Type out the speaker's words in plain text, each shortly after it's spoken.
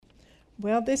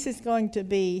Well, this is going to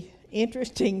be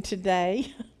interesting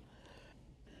today.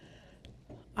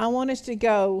 I want us to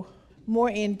go more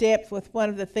in depth with one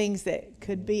of the things that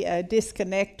could be a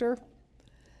disconnector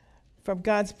from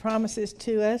God's promises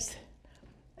to us.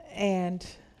 And,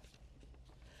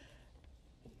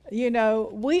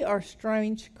 we are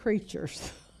strange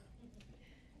creatures.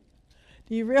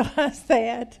 Do you realize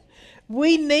that?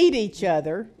 We need each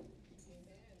other.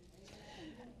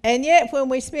 And yet, when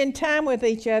we spend time with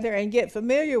each other and get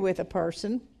familiar with a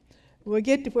person, we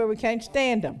get to where we can't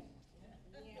stand them.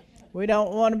 We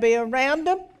don't want to be around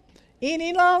them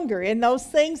any longer. And those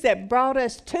things that brought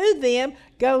us to them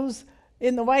goes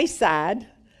in the wayside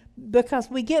because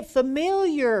we get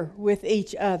familiar with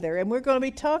each other. And we're going to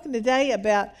be talking today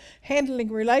about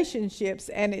handling relationships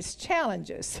and its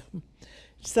challenges.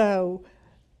 So,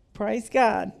 praise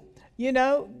God.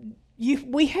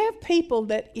 We have people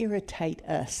that irritate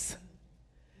us.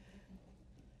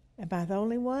 Am I the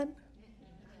only one?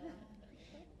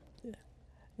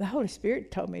 The Holy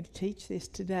Spirit told me to teach this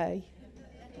today.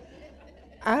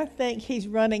 I think He's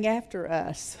running after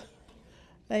us.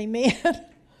 Amen.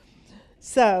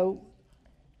 So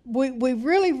we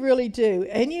really, really do.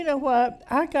 And you know what?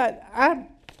 I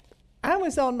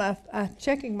was on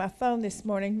checking my phone this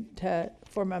morning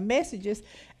for my messages,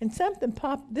 and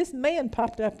this man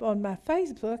popped up on my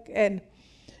Facebook,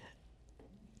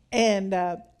 and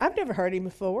I've never heard him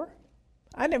before.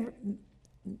 And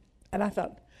I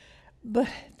thought, but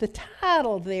the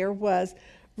title there was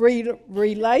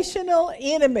Relational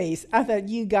Enemies. I thought,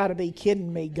 you got to be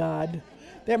kidding me, God.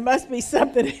 There must be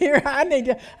something here.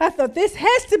 I thought, this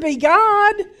has to be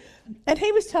God. And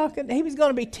he was going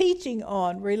to be teaching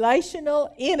on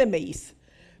relational enemies.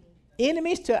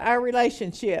 Enemies to our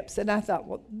relationships. And I thought,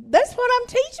 well, that's what I'm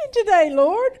teaching today,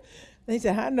 Lord. And he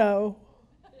said, I know.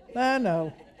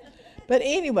 But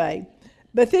anyway,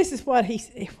 this is what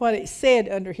it said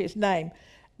under his name.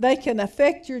 They can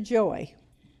affect your joy.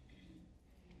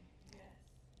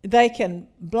 They can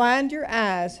blind your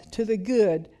eyes to the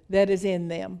good that is in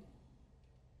them.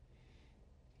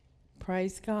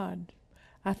 Praise God.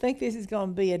 I think this is going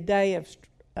to be a day of,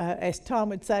 as Tom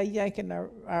would say, yanking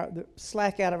the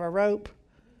slack out of our rope.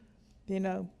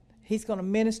 He's going to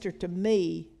minister to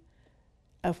me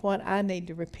of what I need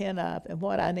to repent of and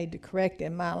what I need to correct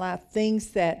in my life,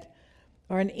 things that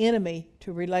are an enemy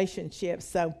to relationships.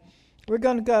 So we're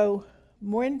going to go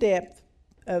more in depth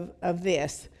of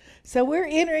this. So we're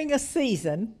entering a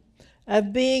season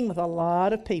of being with a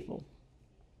lot of people.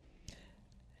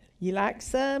 You like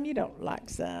some, you don't like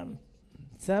some.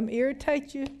 Some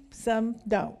irritate you, some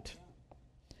don't.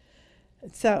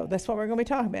 So that's what we're going to be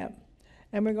talking about.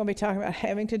 And we're going to be talking about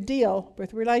having to deal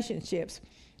with relationships.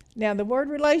 Now, the word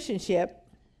relationship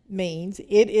means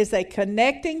it is a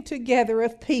connecting together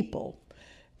of people,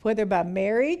 whether by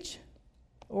marriage,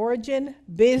 origin,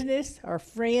 business, or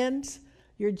friends,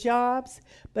 your jobs,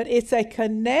 but it's a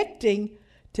connecting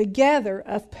together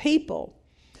of people.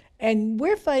 And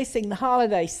we're facing the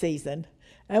holiday season,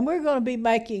 and we're going to be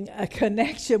making a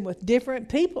connection with different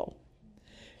people.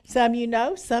 Some you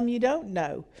know, some you don't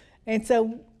know. And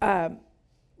so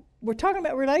we're talking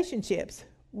about relationships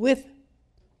with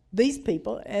these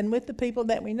people and with the people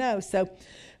that we know. So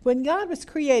when God was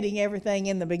creating everything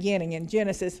in the beginning in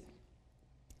Genesis,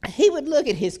 He would look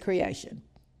at His creation.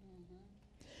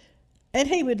 And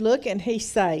He would look and He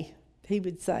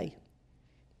would say,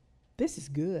 this is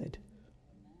good.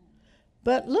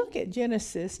 But look at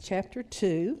Genesis chapter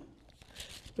 2,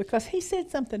 because He said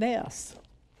something else.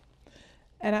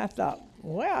 And I thought,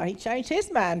 wow, He changed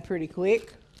His mind pretty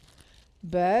quick.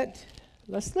 But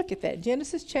let's look at that.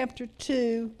 Genesis chapter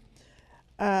 2,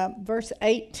 verse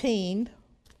 18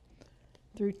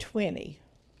 through 20.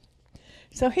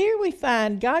 So here we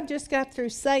find God just got through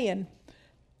saying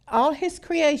all His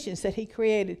creations that He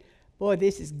created, boy,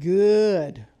 this is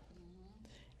good.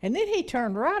 And then He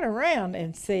turned right around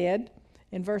and said,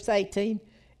 in verse 18,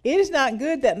 it is not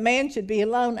good that man should be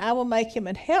alone. I will make him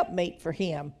an helpmeet for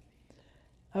him.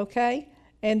 Okay?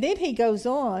 And then He goes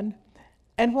on,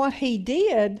 and what He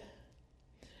did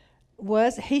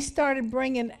was He started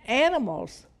bringing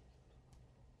animals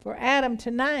for Adam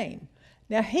to name.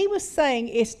 Now, He was saying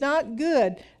it's not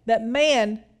good that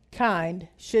mankind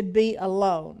should be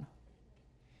alone.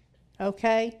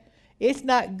 Okay? It's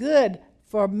not good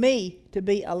for me to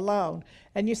be alone.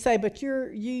 And you say, but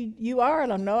you are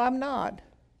alone. No, I'm not.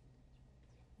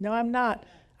 No, I'm not.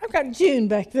 I've got June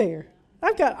back there.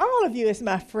 I've got all of you as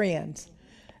my friends.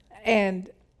 And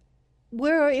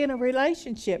we're in a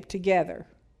relationship together.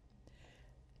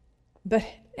 But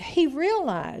He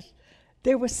realized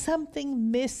there was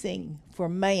something missing for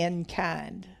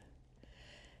mankind.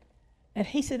 And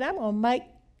he said, I'm going to make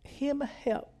him a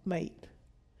helpmate.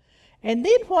 And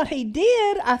then what he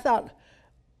did, I thought,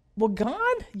 well,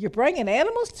 God, you're bringing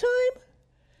animals to him?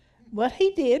 What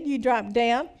he did, you dropped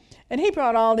down, and he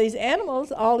brought all these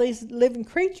animals, all these living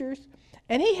creatures,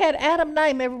 and he had Adam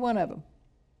name every one of them.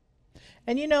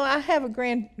 And you know, I have a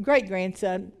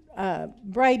great-grandson,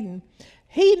 Braden.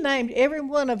 He named every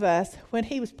one of us when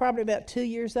he was probably about 2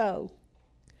 years old.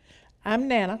 I'm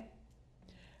Nana.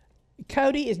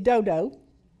 Cody is Dodo.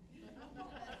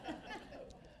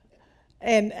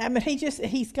 And I mean,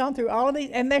 he's gone through all of these,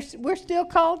 and we're still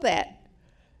called that.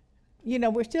 You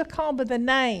know, we're still called by the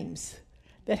names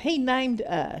that he named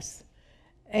us.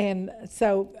 And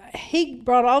so he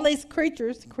brought all these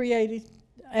creatures, created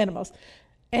animals.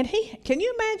 And can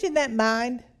you imagine that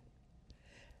mind?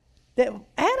 That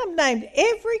Adam named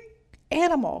every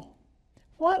animal.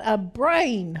 What a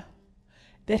brain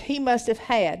that he must have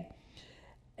had.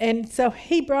 And so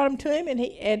he brought them to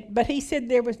him, but he said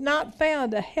there was not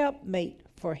found a helpmeet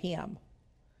for him.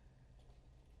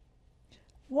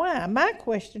 Why? My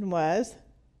question was,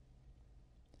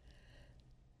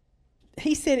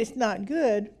 he said it's not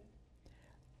good.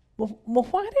 Well,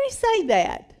 why did he say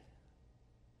that?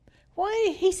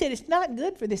 Why? He said it's not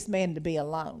good for this man to be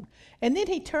alone. And then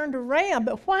he turned around,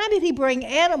 but why did he bring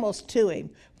animals to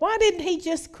him? Why didn't he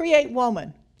just create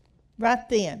woman right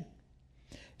then?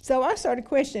 So I started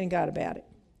questioning God about it.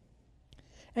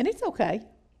 And it's okay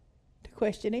to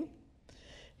question him.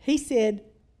 He said,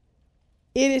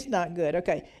 it is not good.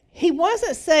 Okay. He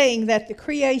wasn't saying that the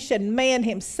creation man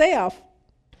himself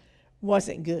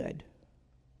wasn't good.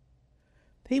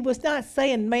 He was not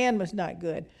saying man was not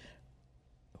good.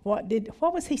 What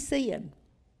was he seeing?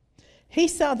 He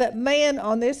saw that man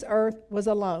on this earth was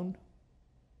alone,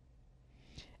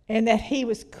 and that he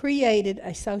was created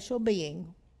a social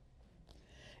being.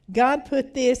 God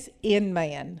put this in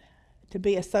man to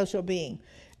be a social being.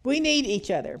 We need each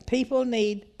other. People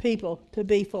need people to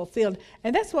be fulfilled.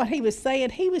 And that's what he was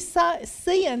saying. He was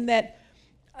seeing that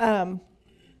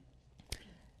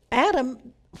Adam,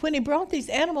 when he brought these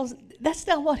animals, that's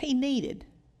not what he needed.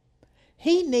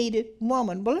 He needed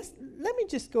woman. Well, let me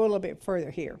just go a little bit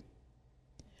further here.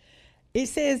 It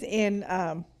says in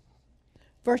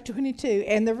verse 22,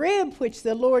 and the rib which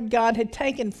the Lord God had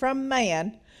taken from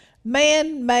man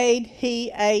made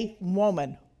he a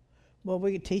woman. Well,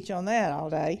 we could teach on that all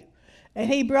day. And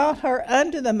he brought her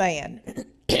unto the man.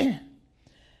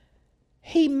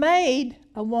 He made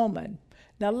a woman.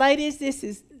 Now,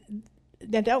 ladies,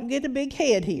 now don't get a big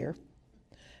head here.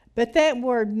 But that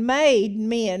word made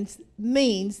means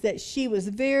that she was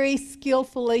very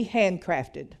skillfully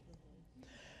handcrafted.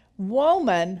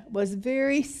 Woman was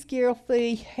very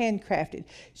skillfully handcrafted.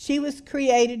 She was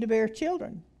created to bear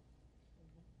children.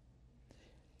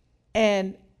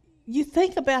 And you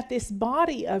think about this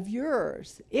body of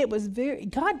yours.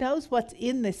 God knows what's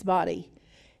in this body.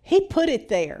 He put it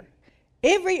there.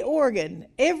 Every organ,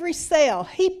 every cell,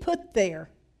 he put there.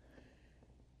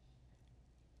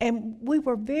 And we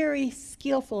were very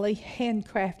skillfully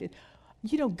handcrafted.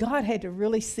 You know, God had to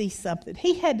really see something.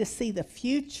 He had to see the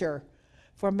future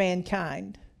for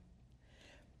mankind.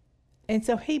 And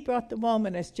so he brought the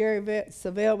woman, as Jerry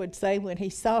Savelle would say, when he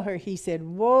saw her, he said,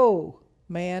 whoa,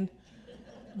 man.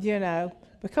 You know,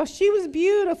 because she was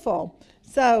beautiful.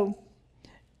 So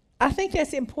I think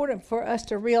that's important for us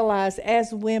to realize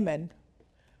as women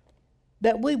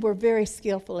that we were very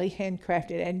skillfully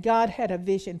handcrafted, and God had a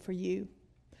vision for you,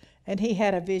 and he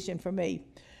had a vision for me.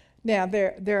 Now,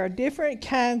 there are different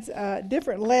kinds,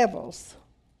 different levels,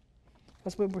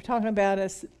 because we were talking about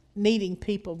us needing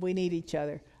people. We need each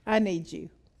other. I need you.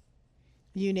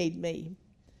 You need me.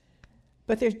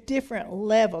 But there's different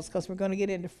levels, because we're going to get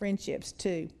into friendships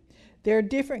too. There are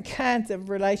different kinds of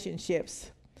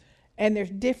relationships, and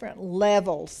there's different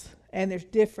levels, and there's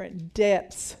different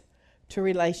depths to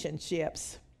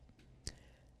relationships.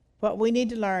 What we need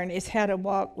to learn is how to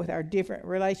walk with our different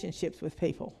relationships with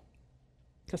people,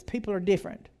 because people are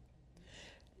different.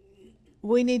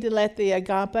 We need to let the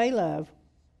agape love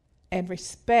and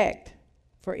respect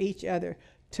for each other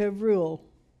to rule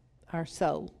our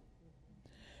soul.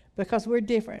 Because we're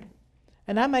different.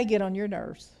 And I may get on your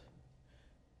nerves.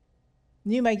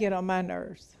 You may get on my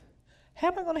nerves. How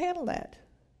am I going to handle that?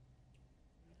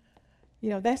 You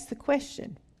know, that's the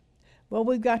question. Well,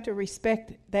 we've got to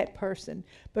respect that person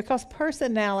because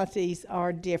personalities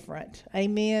are different.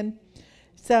 Amen?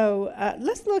 So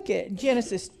let's look at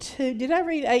Genesis 2. Did I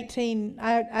read 18?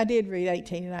 I did read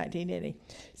 18 and 19, didn't he?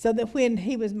 So that when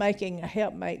he was making a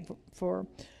helpmate for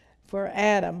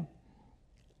Adam,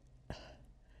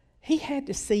 he had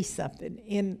to see something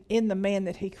in the man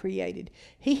that he created.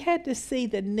 He had to see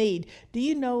the need. Do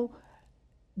you know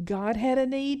God had a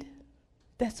need?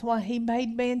 That's why he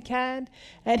made mankind.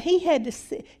 And he had to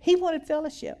see, he wanted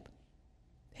fellowship.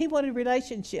 He wanted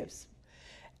relationships.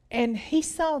 And he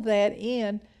saw that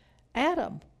in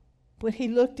Adam when he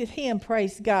looked at him,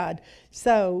 praise God.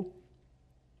 So,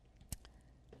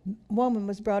 woman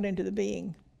was brought into the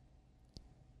being.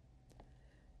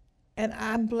 And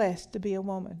I'm blessed to be a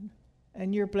woman.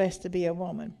 And you're blessed to be a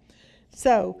woman.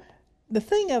 So, the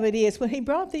thing of it is, when he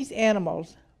brought these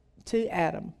animals to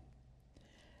Adam,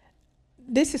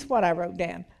 this is what I wrote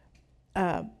down.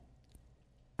 I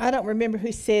don't remember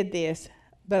who said this,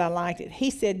 but I liked it. He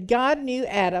said, God knew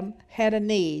Adam had a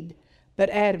need, but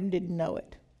Adam didn't know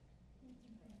it.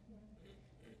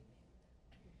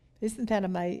 Isn't that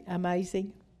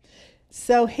amazing?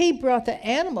 So he brought the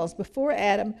animals before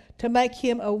Adam to make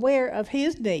him aware of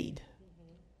his need.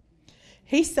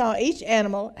 He saw each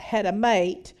animal had a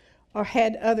mate or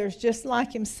had others just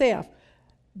like himself,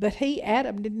 but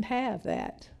Adam, didn't have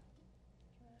that.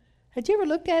 Had you ever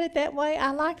looked at it that way?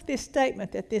 I like this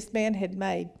statement that this man had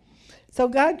made. So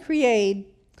God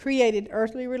created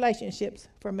earthly relationships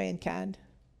for mankind.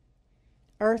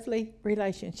 Earthly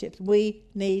relationships. We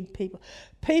need people.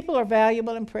 People are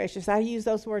valuable and precious. I use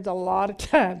those words a lot of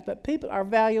times, but people are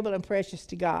valuable and precious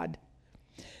to God.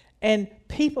 And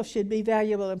people should be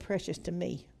valuable and precious to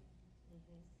me.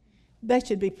 They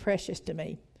should be precious to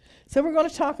me. So we're going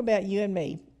to talk about you and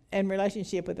me and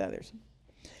relationship with others.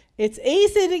 It's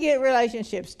easy to get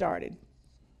relationships started.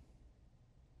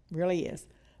 Really is.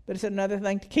 But it's another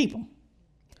thing to keep them.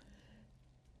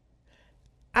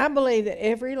 I believe that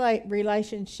every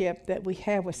relationship that we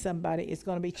have with somebody is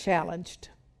going to be challenged.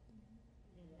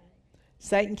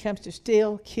 Satan comes to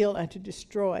steal, kill, and to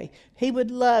destroy. He would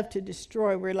love to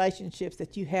destroy relationships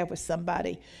that you have with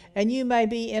somebody. And you may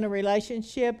be in a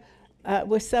relationship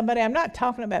with somebody. I'm not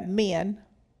talking about men.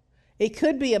 It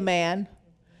could be a man,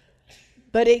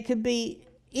 but it could be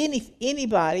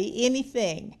anybody,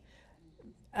 anything.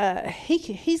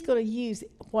 He's going to use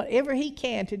whatever he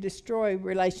can to destroy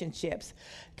relationships,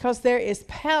 because there is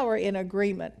power in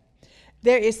agreement.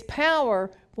 There is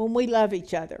power when we love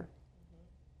each other.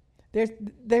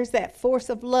 There's that force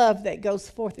of love that goes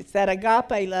forth. It's that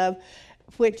agape love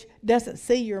which doesn't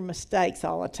see your mistakes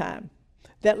all the time,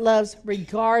 that loves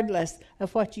regardless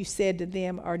of what you said to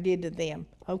them or did to them.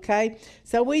 Okay?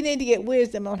 So we need to get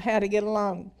wisdom on how to get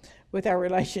along with our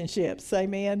relationships.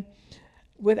 Amen.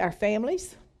 With our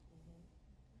families.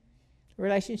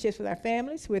 Relationships with our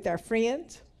families, with our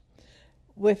friends,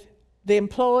 with the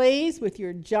employees, with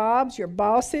your jobs, your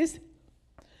bosses.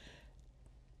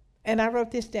 And I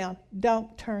wrote this down.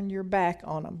 Don't turn your back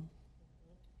on them.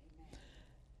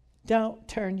 Don't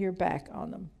turn your back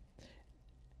on them.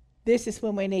 This is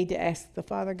when we need to ask the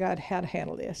Father God how to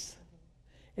handle this.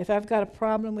 If I've got a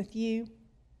problem with you,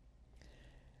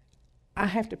 I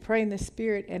have to pray in the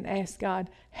Spirit and ask God,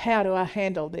 how do I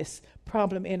handle this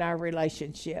problem in our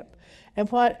relationship? And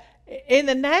in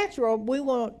the natural, we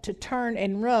want to turn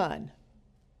and run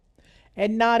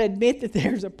and not admit that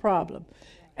there's a problem.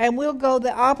 And we'll go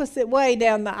the opposite way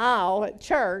down the aisle at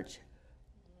church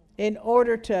in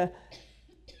order to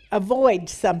avoid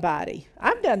somebody.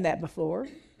 I've done that before.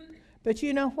 But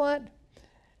you know what?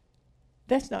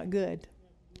 That's not good.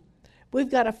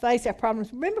 We've got to face our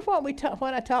problems. Remember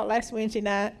what I taught last Wednesday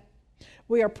night?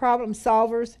 We are problem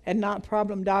solvers and not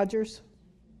problem dodgers.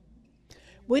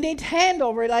 We need to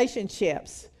handle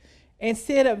relationships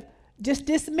instead of just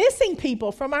dismissing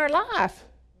people from our life.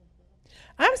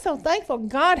 I'm so thankful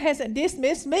God hasn't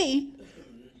dismissed me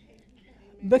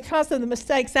because of the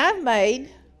mistakes I've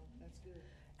made.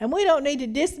 And we don't need to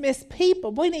dismiss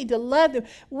people. We need to love them.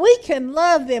 We can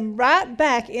love them right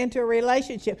back into a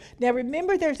relationship. Now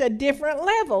remember, there's a different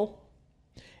level.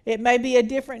 It may be a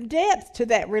different depth to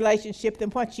that relationship than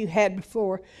what you had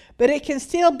before, but it can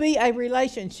still be a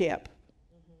relationship.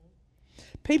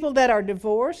 People that are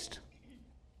divorced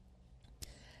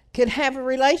can have a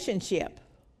relationship.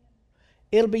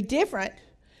 It'll be different,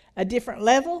 a different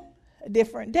level, a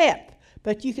different depth.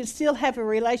 But you can still have a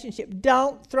relationship.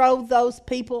 Don't throw those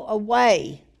people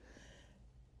away,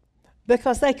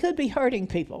 because they could be hurting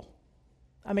people.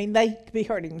 I mean, they could be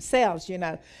hurting themselves, you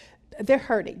know. They're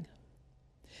hurting.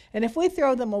 And if we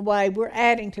throw them away, we're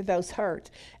adding to those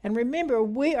hurts. And remember,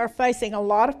 we are facing a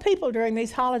lot of people during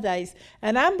these holidays.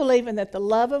 And I'm believing that the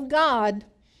love of God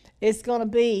is going to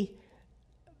be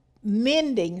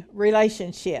mending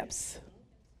relationships.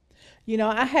 You know,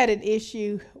 I had an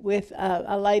issue with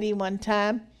a lady one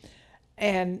time,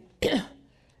 and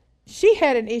she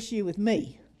had an issue with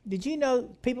me. Did you know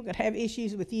people can have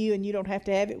issues with you and you don't have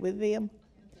to have it with them?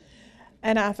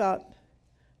 And I thought,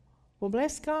 well,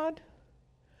 bless God,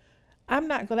 I'm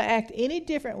not going to act any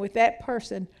different with that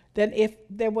person than if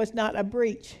there was not a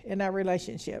breach in our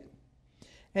relationship.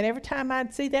 And every time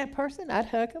I'd see that person, I'd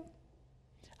hug them.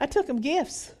 I took them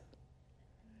gifts,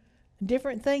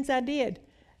 different things I did.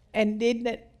 And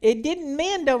it didn't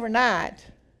mend overnight,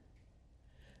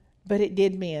 but it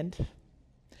did mend.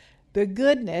 The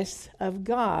goodness of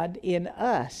God in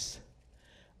us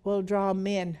will draw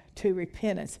men to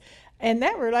repentance. And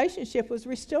that relationship was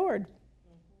restored.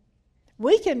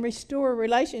 We can restore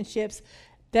relationships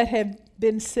that have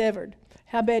been severed.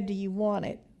 How bad do you want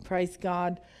it? Praise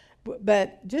God.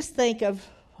 But just think of,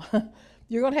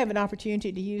 you're going to have an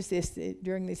opportunity to use this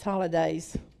during these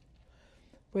holidays,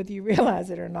 whether you realize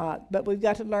it or not. But we've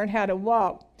got to learn how to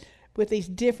walk with these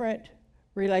different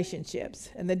relationships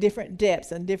and the different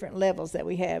depths and different levels that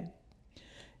we have.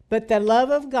 But the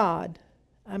love of God,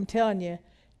 I'm telling you,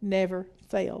 never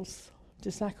fails.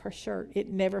 Just like her shirt, it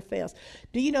never fails.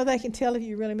 Do you know they can tell if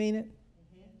you really mean it?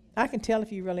 I can tell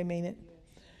if you really mean it.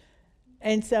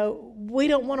 And so we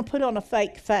don't want to put on a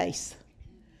fake face.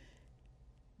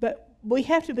 But we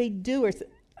have to be doers.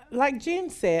 Like June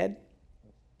said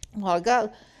a while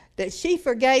ago, that she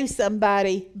forgave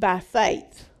somebody by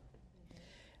faith.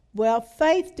 Well,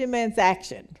 faith demands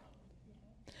action.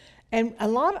 And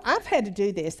I've had to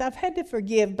do this. I've had to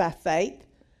forgive by faith,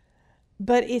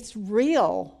 but it's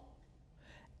real.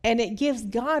 And it gives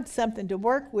God something to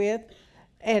work with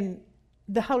and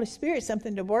the Holy Spirit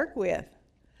something to work with.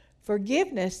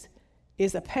 Forgiveness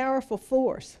is a powerful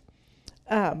force.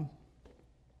 Let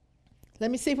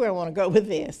me see where I want to go with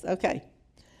this. Okay.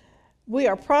 We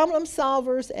are problem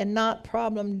solvers and not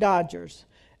problem dodgers.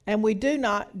 And we do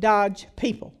not dodge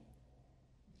people.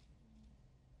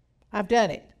 I've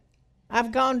done it.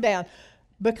 I've gone down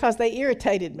because they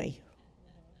irritated me.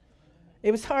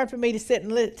 It was hard for me to sit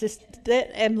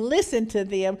and listen to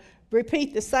them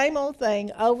repeat the same old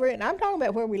thing over and I'm talking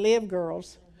about where we live,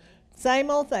 girls. Same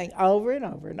old thing over and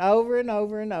over and over and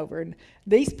over and over. And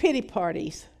these pity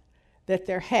parties that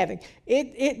they're having.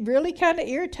 It really kind of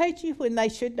irritates you when they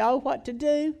should know what to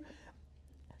do.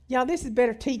 Y'all, this is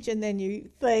better teaching than you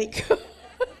think.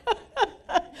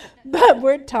 But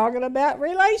we're talking about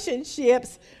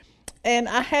relationships. And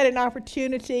I had an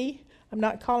opportunity, I'm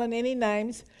not calling any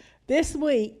names, this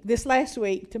last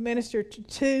week, to minister to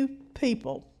two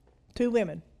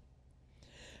women.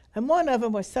 And one of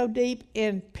them was so deep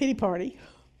in pity party,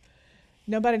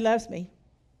 nobody loves me.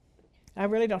 I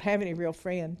really don't have any real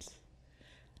friends.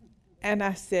 And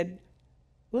I said,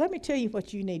 well, let me tell you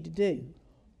what you need to do.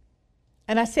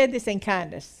 And I said this in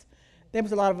kindness. There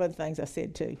was a lot of other things I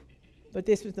said too, but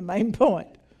this was the main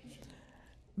point.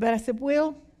 But I said,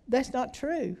 well, that's not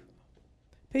true.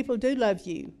 People do love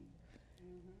you.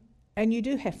 And you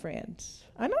do have friends.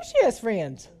 I know she has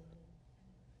friends.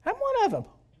 I'm one of them.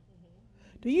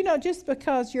 Do you know just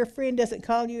because your friend doesn't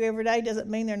call you every day doesn't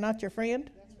mean they're not your friend?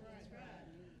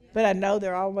 But I know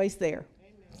they're always there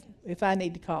if I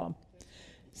need to call them.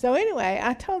 So anyway,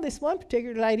 I told this one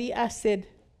particular lady, I said,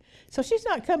 so she's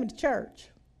not coming to church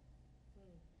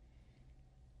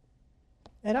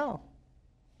at all.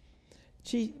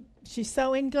 She's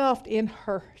so engulfed in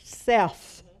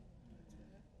herself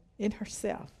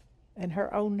and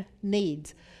her own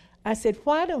needs. I said,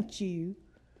 why don't you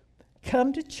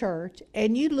come to church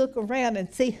and you look around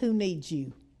and see who needs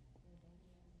you?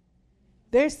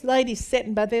 There's ladies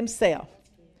sitting by themselves.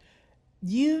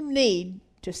 You need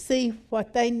to see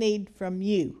what they need from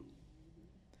you.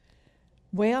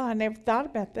 Well, I never thought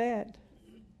about that.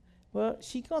 Well,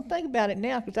 she's going to think about it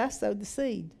now because I sowed the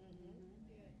seed.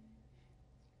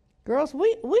 Girls,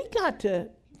 we got to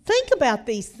think about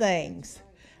these things.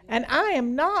 And I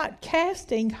am not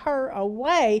casting her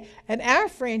away and our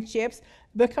friendships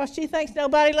because she thinks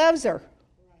nobody loves her.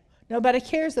 Nobody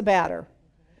cares about her.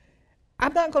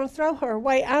 I'm not going to throw her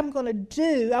away. I want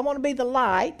to be the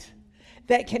light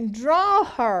that can draw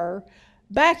her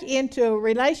back into a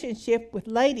relationship with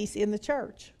ladies in the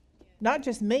church. Not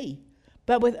just me,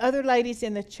 but with other ladies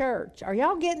in the church. Are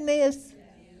y'all getting this?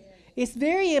 It's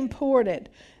very important.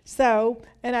 So,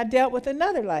 and I dealt with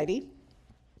another lady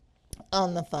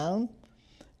on the phone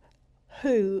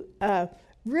who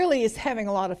really is having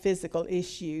a lot of physical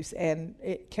issues and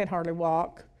it can hardly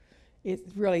walk. It's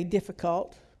really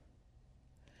difficult.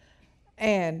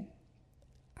 And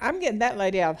I'm getting that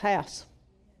lady out of the house.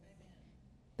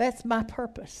 That's my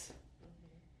purpose.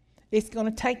 It's going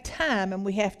to take time and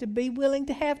we have to be willing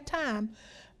to have time.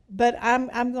 But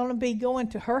I'm going to be going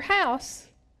to her house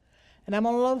and I'm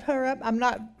going to load her up. I'm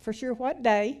not for sure what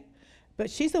day, but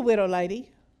she's a widow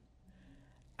lady.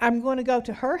 I'm going to go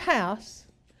to her house,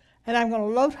 and I'm going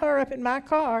to load her up in my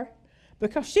car,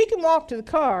 because she can walk to the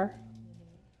car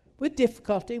with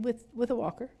difficulty with a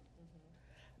walker.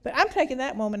 But I'm taking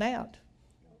that woman out.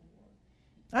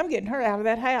 I'm getting her out of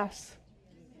that house.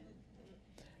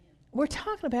 We're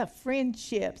talking about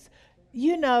friendships.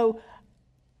 You know,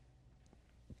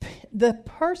 the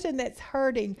person that's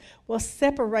hurting will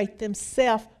separate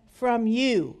themselves from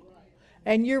you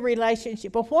and your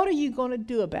relationship. But what are you going to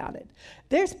do about it?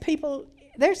 There's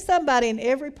somebody in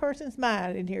every person's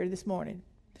mind in here this morning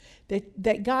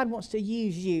that God wants to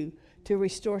use you to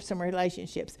restore some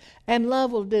relationships. And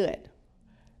love will do it.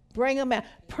 Bring them out.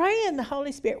 Pray in the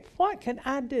Holy Spirit. What can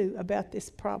I do about this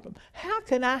problem? How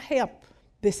can I help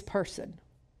this person?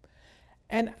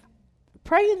 And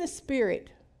pray in the Spirit,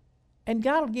 and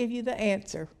God will give you the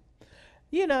answer.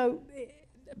 You know,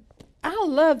 I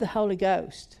love the Holy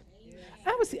Ghost.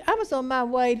 I was on my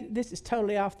way. This is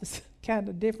totally off the kind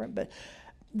of different, but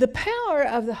the power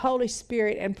of the Holy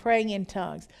Spirit and praying in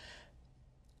tongues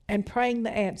and praying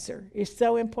the answer is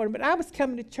so important. But I was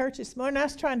coming to church this morning. I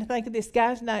was trying to think of this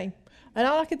guy's name, and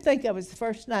all I could think of was the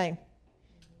first name.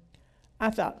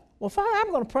 I thought, well, Father,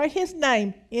 I'm going to pray his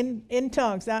name in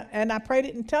tongues. And I prayed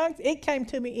it in tongues. It came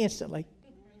to me instantly.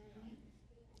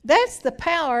 That's the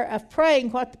power of praying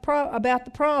about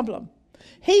the problem.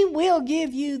 He will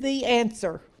give you the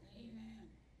answer.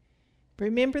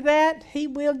 Remember that? He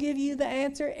will give you the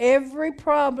answer. Every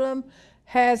problem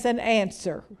has an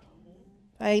answer.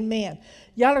 Amen.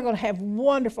 Y'all are going to have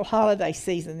wonderful holiday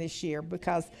season this year,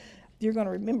 because you're going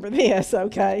to remember this,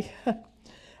 okay?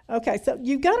 Okay, so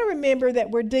you've got to remember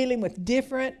that we're dealing with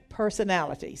different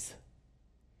personalities.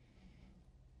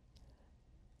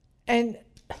 And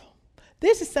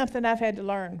this is something I've had to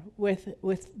learn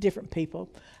with different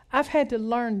people. I've had to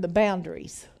learn the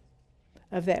boundaries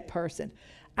of that person.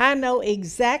 I know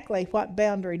exactly what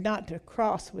boundary not to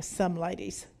cross with some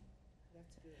ladies.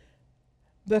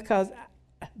 Because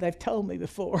they've told me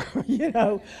before, you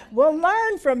know. Well,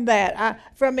 learn from that.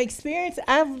 From experience,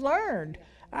 I've learned.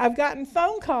 I've gotten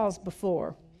phone calls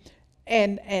before.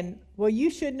 And well, you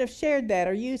shouldn't have shared that,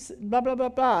 or you blah, blah, blah,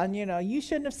 blah. And, you know, you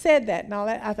shouldn't have said that and all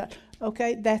that. I thought,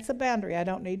 okay, that's a boundary I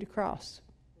don't need to cross.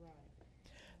 Right.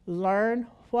 Learn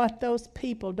what those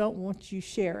people don't want you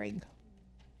sharing.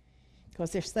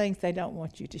 Because there's things they don't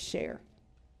want you to share.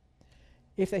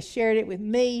 If they shared it with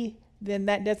me, then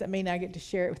that doesn't mean I get to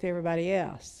share it with everybody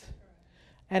else.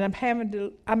 And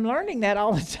I'm learning that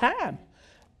all the time.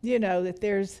 You know, that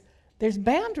there's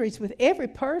boundaries with every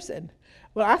person.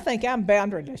 Well, I think I'm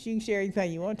boundaryless. You can share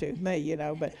anything you want to with me, you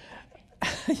know, but,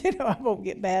 you know, I won't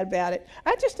get mad about it.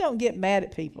 I just don't get mad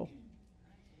at people.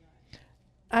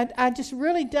 I just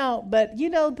really don't. But, you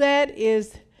know, that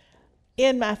is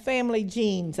in my family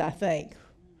genes, I think.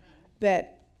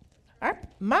 That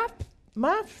my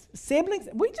siblings,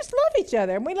 we just love each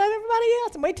other, and we love everybody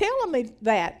else, and we tell them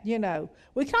that, you know.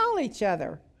 We call each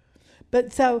other.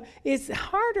 But so it's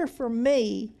harder for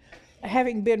me,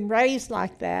 having been raised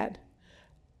like that,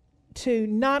 to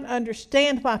not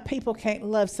understand why people can't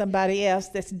love somebody else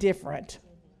that's different,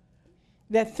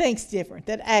 that thinks different,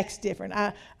 that acts different.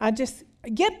 I just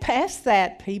get past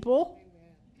that, people.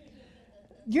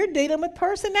 You're dealing with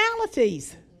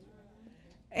personalities.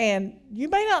 And you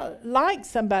may not like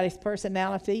somebody's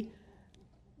personality,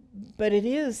 but it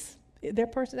is their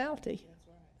personality.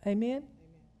 Amen?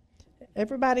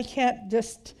 Everybody can't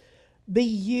just be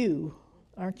you.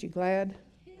 Aren't you glad?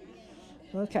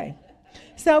 Okay.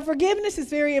 So forgiveness is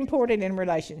very important in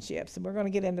relationships, and we're going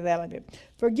to get into that a little bit.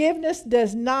 Forgiveness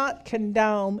does not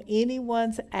condone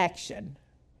anyone's action.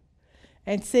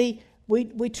 And see,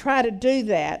 we try to do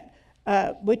that.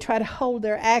 We try to hold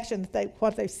their action,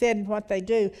 what they've said and what they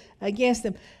do, against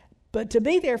them. But to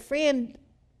be their friend,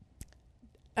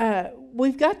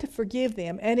 we've got to forgive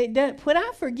them. And it does. When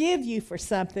I forgive you for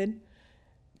something,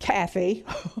 Kathy,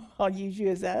 I'll use you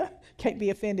as a can't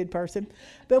be offended person,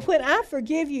 but when I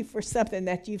forgive you for something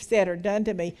that you've said or done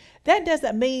to me, that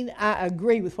doesn't mean I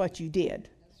agree with what you did.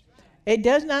 It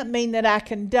does not mean that I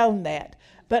condone that,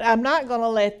 but I'm not going to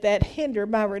let that hinder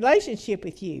my relationship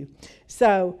with you.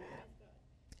 So,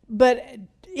 but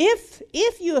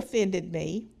if you offended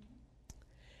me,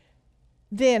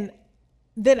 then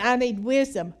I need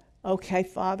wisdom. Okay,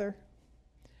 Father,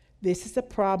 this is a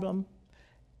problem.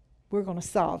 We're going to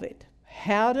solve it.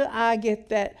 How do I get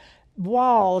that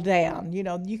wall down? You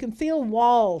know, you can feel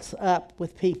walls up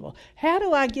with people. How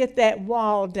do I get that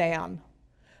wall down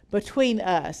between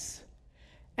us?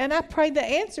 And I pray the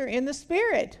answer in the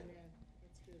Spirit.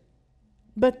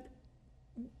 But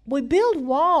we build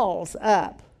walls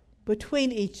up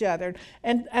between each other.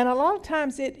 And a lot of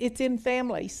times it's in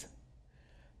families.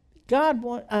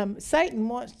 Satan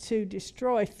wants to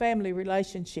destroy family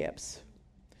relationships.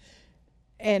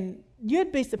 And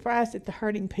you'd be surprised at the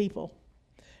hurting people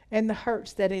and the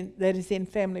hurts that is in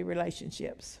family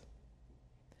relationships.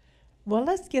 Well,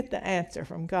 let's get the answer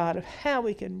from God of how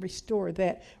we can restore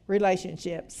that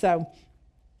relationship. So,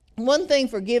 one thing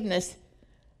forgiveness,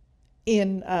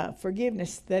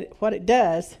 that what it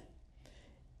does,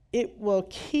 it will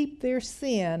keep their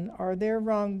sin or their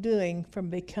wrongdoing from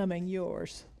becoming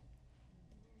yours.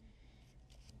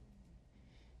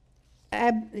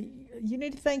 You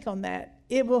need to think on that.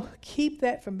 It will keep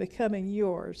that from becoming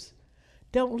yours.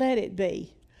 Don't let it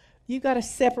be. You've got to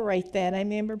separate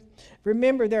that.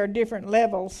 Remember, there are different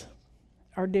levels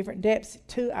or different depths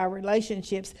to our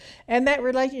relationships. And that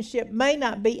relationship may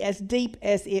not be as deep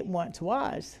as it once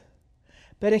was,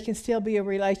 but it can still be a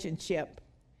relationship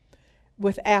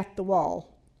without the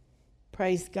wall.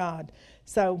 Praise God.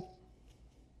 So,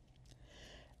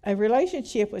 a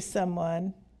relationship with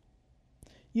someone,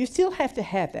 you still have to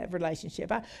have that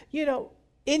relationship.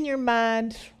 In your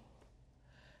mind,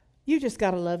 you just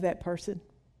got to love that person.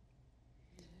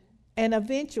 And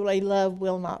eventually, love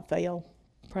will not fail.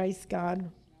 Praise God.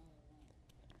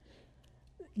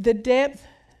 The depth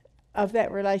of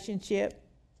that relationship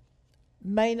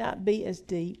may not be as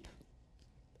deep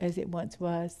as it once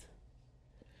was,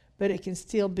 but it can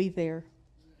still be there.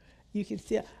 You can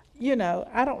still,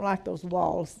 I don't like those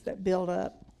walls that build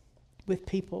up with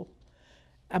people.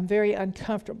 I'm very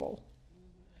uncomfortable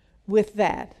with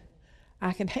that.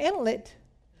 I can handle it,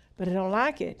 but I don't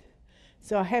like it.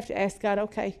 So I have to ask God,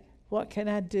 okay, what can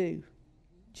I do?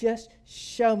 Just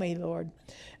show me, Lord.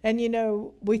 And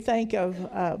we think of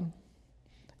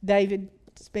David,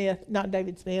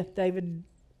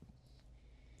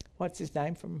 what's his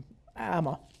name from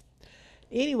Alma?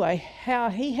 Anyway, how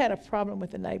he had a problem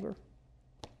with a neighbor.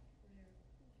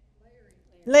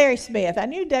 Larry Smith. I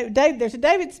knew there's a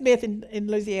David Smith in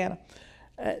Louisiana.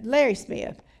 Larry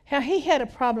Smith. How he had a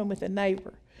problem with a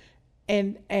neighbor.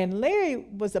 And Larry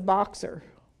was a boxer.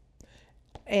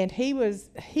 And he was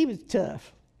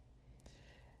tough.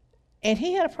 And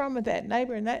he had a problem with that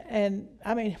neighbor, and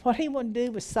what he wanted to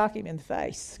do was sock him in the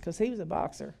face because he was a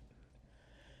boxer.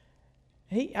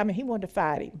 He wanted to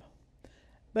fight him.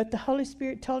 But the Holy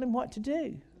Spirit told him what to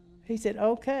do. He said,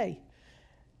 okay.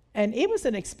 And it was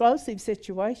an explosive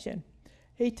situation.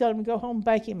 He told him to go home,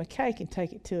 bake him a cake, and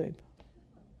take it to him.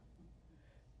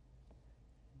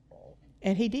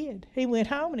 And he did. He went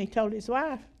home and he told his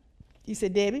wife. He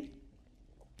said, Debbie,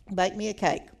 bake me a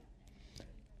cake.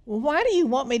 Well, why do you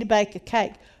want me to bake a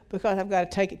cake? Because I've got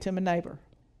to take it to my neighbor.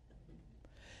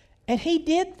 And he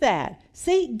did that.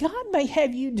 See, God may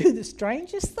have you do the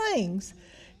strangest things.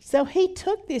 So he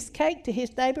took this cake to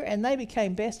his neighbor and they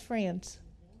became best friends.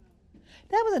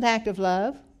 That was an act of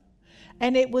love.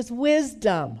 And it was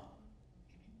wisdom.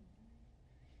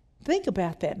 Think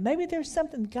about that. Maybe there's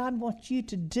something God wants you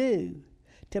to do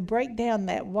to break down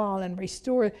that wall and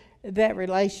restore that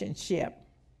relationship.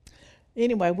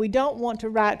 Anyway, we don't want to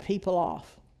write people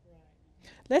off.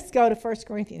 Let's go to 1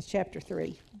 Corinthians chapter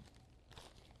 3.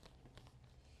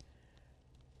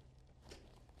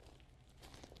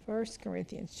 First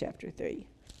Corinthians chapter 3.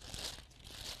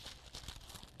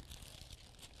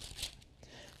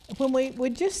 When we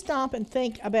just stop and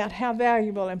think about how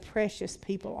valuable and precious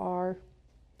people are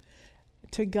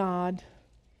to God,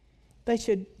 they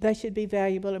should be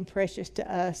valuable and precious to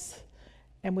us,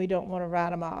 and we don't want to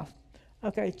write them off.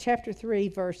 Okay, chapter 3,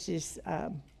 verses,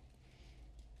 I'm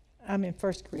in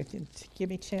 1 Corinthians. Give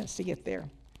me a chance to get there.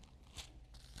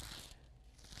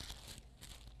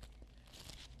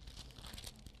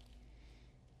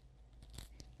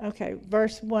 Okay,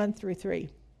 verse 1 through 3.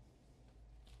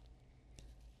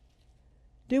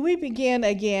 Do we begin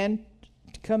again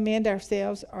to commend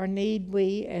ourselves, or need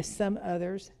we, as some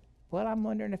others? Well, I'm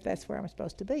wondering if that's where I'm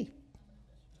supposed to be.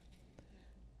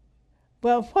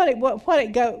 Well, what it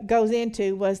goes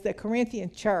into was the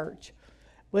Corinthian church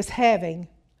was having,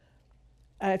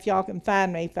 if y'all can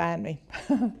find me,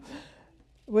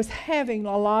 was having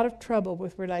a lot of trouble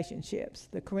with relationships.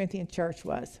 The Corinthian church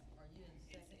was.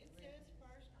 It says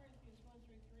 1 Corinthians 1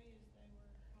 through 3 is they were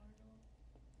carnal.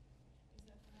 Is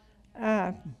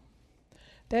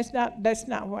that the one? That's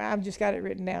not where I've just got it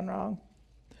written down wrong.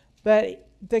 But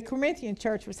the Corinthian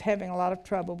church was having a lot of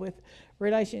trouble with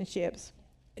relationships.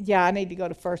 Yeah, I need to go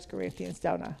to 1 Corinthians,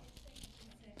 don't I?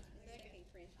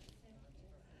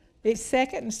 It's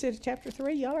 2nd instead of chapter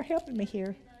 3. Y'all are helping me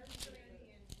here.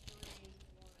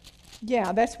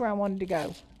 Yeah, that's where I wanted to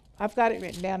go. I've got it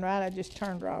written down right. I just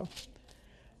turned wrong.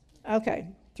 Okay,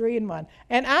 3 and 1.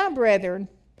 And I, brethren,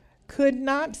 could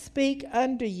not speak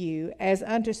unto you as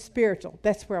unto spiritual.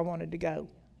 That's where I wanted to go.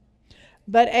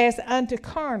 But as unto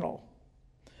carnal,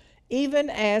 even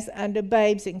as unto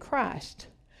babes in Christ.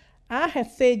 I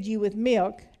have fed you with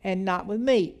milk and not with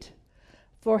meat.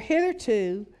 For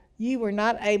hitherto you were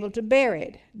not able to bear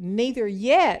it, neither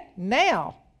yet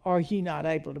now are ye not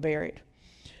able to bear it.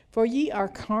 For ye are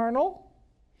carnal.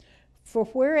 For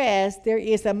whereas there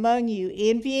is among you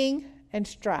envying and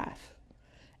strife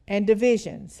and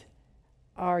divisions,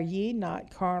 are ye not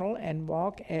carnal and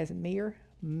walk as mere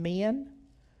men?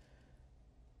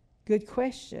 Good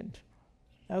question.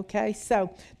 Okay,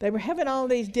 so they were having all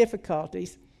these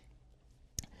difficulties.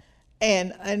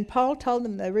 And Paul told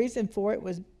them the reason for it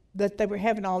was that they were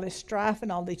having all this strife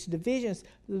and all these divisions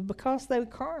was because they were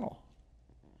carnal.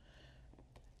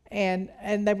 And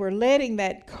they were letting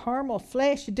that carnal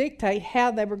flesh dictate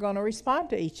how they were going to respond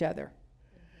to each other.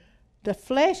 The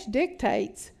flesh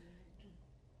dictates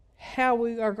how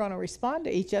we are going to respond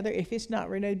to each other if it's not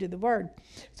renewed to the Word.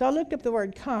 So I looked up the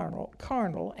word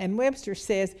carnal, and Webster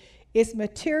says it's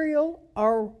material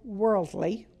or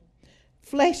worldly,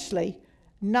 fleshly,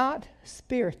 not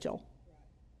spiritual.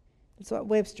 That's what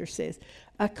Webster says.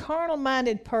 A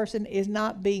carnal-minded person is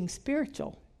not being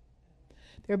spiritual.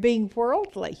 They're being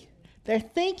worldly. They're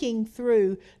thinking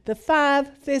through the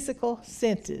 5 physical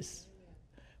senses.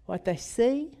 What they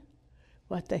see,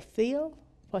 what they feel,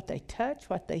 what they touch,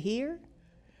 what they hear.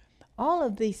 All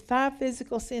of these 5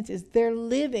 physical senses, they're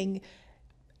living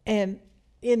and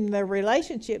in their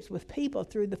relationships with people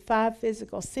through the 5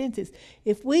 physical senses.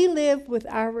 If we live with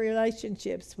our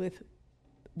relationships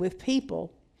with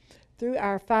people through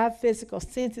our 5 physical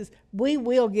senses, we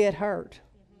will get hurt.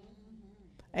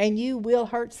 And you will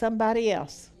hurt somebody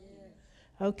else.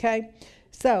 Okay?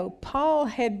 So Paul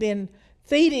had been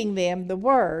feeding them the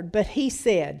word, but he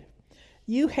said,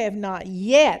 you have not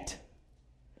yet,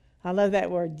 I love that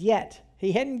word, yet.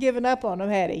 He hadn't given up on them,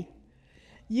 had he?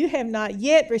 You have not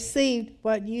yet received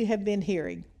what you have been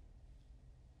hearing.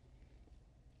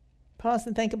 Pause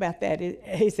and think about that.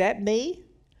 Is that me?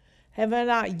 Have I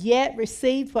not yet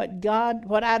received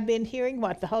what I've been hearing,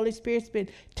 what the Holy Spirit's been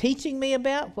teaching me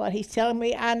about, what He's telling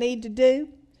me I need to do?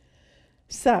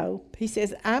 So, he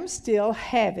says, I'm still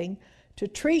having to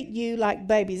treat you like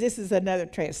babies. This is another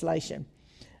translation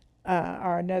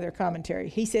or another commentary.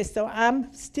 He says, so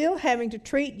I'm still having to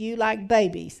treat you like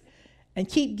babies and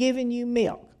keep giving you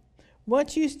milk.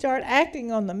 Once you start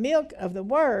acting on the milk of the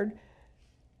Word,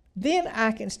 then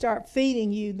I can start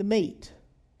feeding you the meat.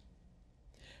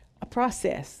 A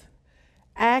process.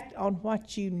 Act on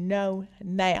what you know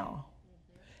now.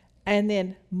 And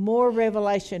then more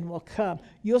revelation will come.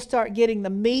 You'll start getting the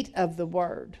meat of the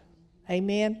Word.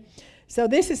 Amen? So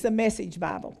this is the Message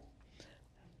Bible.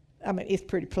 I mean, it's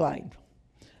pretty plain.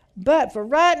 But for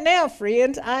right now,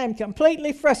 friends, I am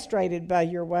completely frustrated by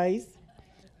your ways.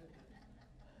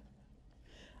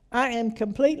 I am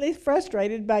completely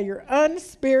frustrated by your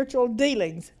unspiritual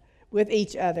dealings with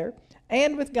each other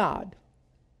and with God.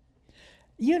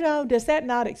 You know, does that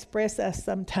not express us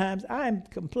sometimes? I am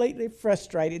completely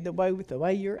frustrated with the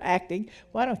way you're acting.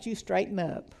 Why don't you straighten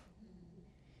up?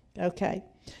 Okay.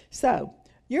 So,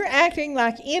 you're acting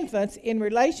like infants in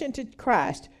relation to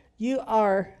Christ. You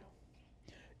are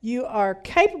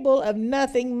capable of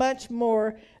nothing much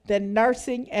more than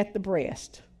nursing at the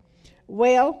breast.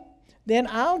 Well, then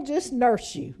I'll just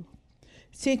nurse you.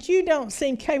 Since you don't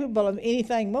seem capable of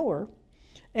anything more,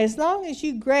 as long as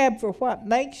you grab for what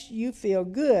makes you feel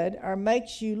good or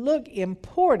makes you look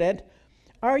important,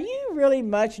 are you really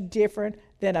much different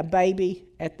than a baby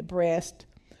at the breast?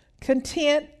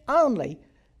 Content only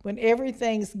when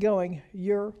everything's going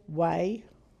your way?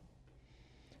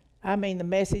 I mean, the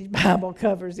Message Bible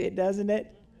covers it, doesn't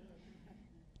it?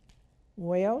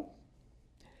 Well,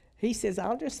 he says,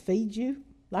 I'll just feed you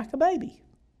like a baby.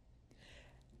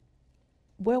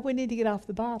 Well, we need to get off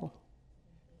the bottle.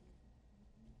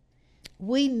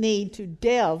 We need to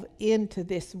delve into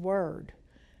this Word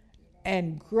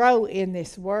and grow in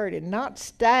this Word and not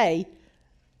stay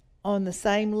on the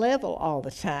same level all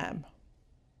the time.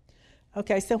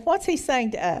 Okay, so what's he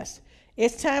saying to us?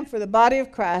 It's time for the body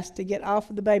of Christ to get off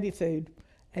of the baby food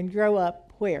and grow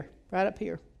up where? Right up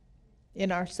here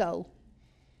in our soul.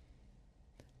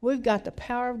 We've got the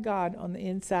power of God on the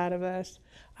inside of us.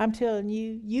 I'm telling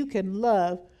you, you can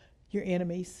love your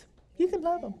enemies. You can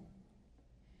love them.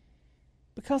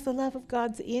 Because the love of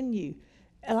God's in you.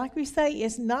 And like we say,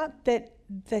 it's not that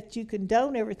you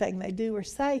condone everything they do or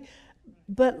say,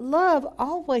 but love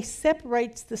always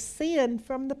separates the sin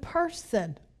from the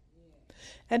person.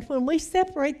 And when we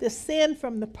separate the sin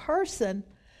from the person,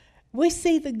 we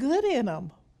see the good in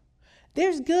them.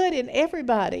 There's good in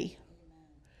everybody.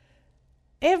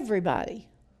 everybody.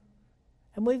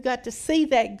 And we've got to see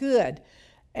that good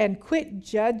and quit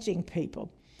judging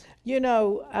people. You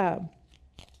know,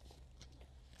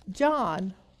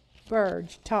 John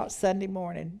Burge taught Sunday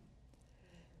morning.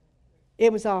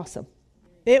 It was awesome.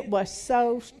 It was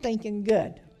so stinking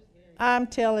good. I'm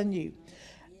telling you.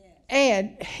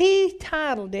 And he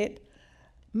titled it,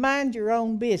 Mind Your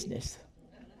Own Business.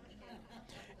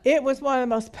 It was one of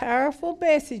the most powerful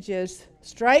messages,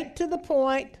 straight to the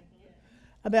point,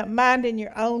 about minding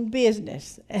your own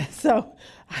business. And so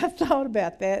I thought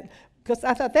about that because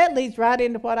I thought that leads right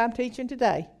into what I'm teaching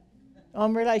today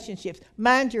on relationships.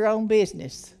 Mind your own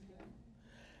business.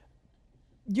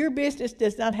 Your business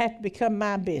does not have to become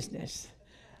my business.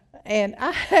 And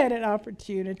I had an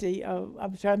opportunity I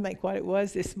was trying to think what it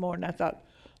was this morning. I thought,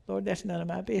 Lord, that's none of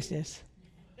my business.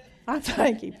 I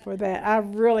thank him for that. I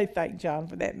really thank John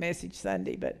for that message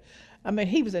Sunday. But, I mean,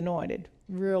 he was anointed,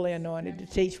 really anointed to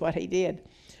teach what he did.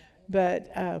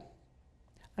 But I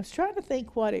was trying to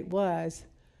think what it was.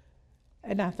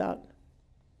 And I thought,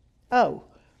 oh,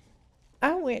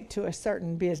 I went to a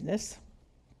certain business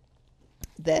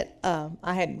that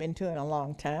I hadn't been to in a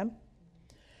long time.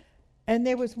 And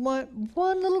there was one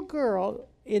little girl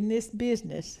in this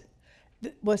business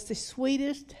that was the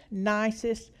sweetest,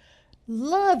 nicest,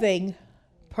 loving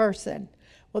person.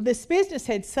 Well, this business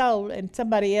had sold and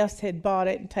somebody else had bought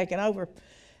it and taken over.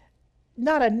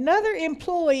 Not another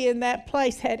employee in that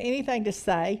place had anything to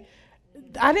say.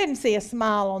 I didn't see a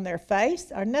smile on their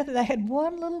face or nothing. They had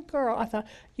one little girl. I thought,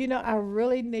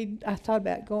 I thought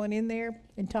about going in there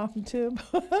and talking to them.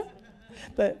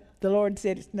 But the Lord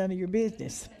said it's none of your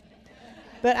business.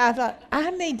 But I thought, I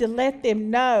need to let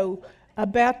them know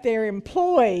about their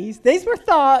employees. These were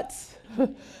thoughts.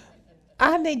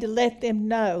 I need to let them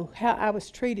know how I was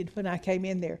treated when I came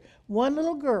in there. One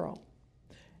little girl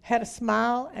had a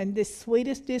smile and this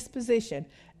sweetest disposition.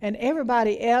 And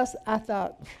everybody else, I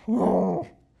thought, I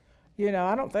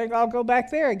don't think I'll go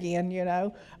back there again,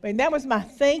 I mean, that was my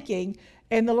thinking.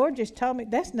 And the Lord just told me,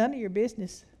 that's none of your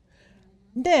business.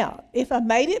 Now, if I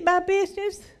made it my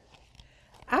business,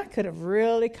 I could have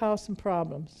really caused some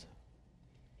problems.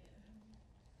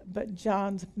 But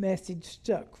John's message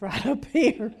stuck right up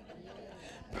here.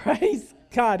 Praise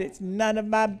God, it's none of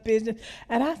my business.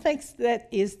 And I think that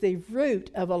is the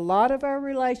root of a lot of our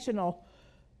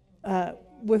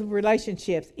with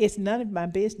relationships. It's none of my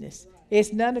business.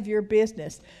 It's none of your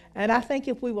business. And I think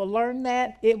if we will learn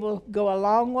that, it will go a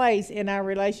long ways in our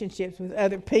relationships with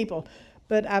other people.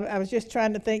 But I was just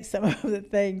trying to think some of the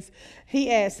things. He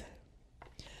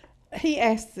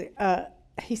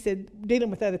said, dealing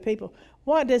with other people,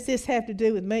 what does this have to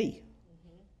do with me?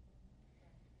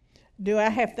 Do I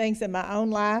have things in my own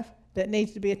life that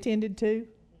needs to be attended to?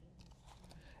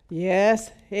 Yes.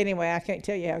 Anyway, I can't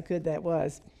tell you how good that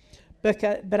was. But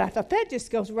I thought that just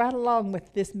goes right along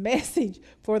with this message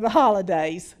for the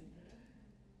holidays.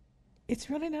 It's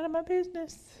really none of my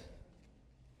business.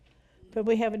 But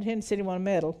we have a tendency to want to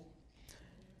meddle,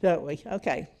 don't we?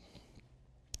 Okay.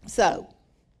 So,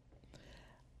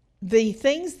 the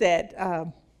things that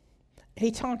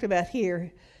he talked about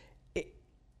here,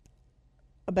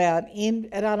 and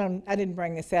I didn't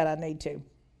bring this out, I need to.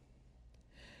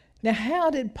 Now,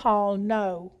 how did Paul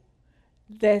know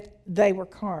that they were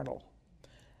carnal?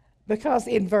 Because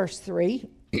in verse 3,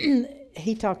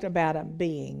 he talked about them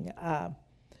being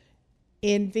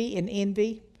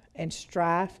envy and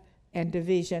strife and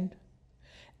division.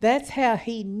 That's how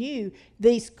he knew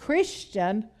these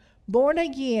Christian, born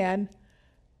again,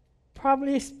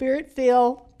 probably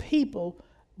spirit-filled people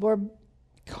were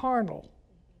carnal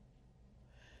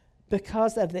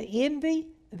because of the envy,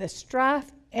 the strife,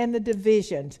 and the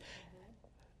divisions.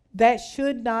 That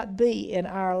should not be in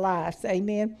our lives.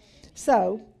 Amen.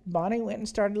 So Bonnie went and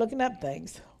started looking up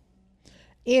things.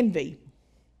 Envy.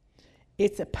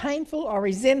 It's a painful or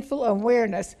resentful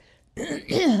awareness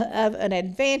of an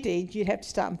advantage, you'd have to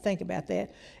stop and think about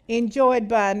that, enjoyed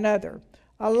by another,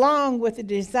 along with the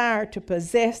desire to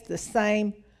possess the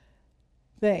same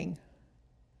thing.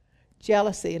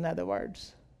 Jealousy, in other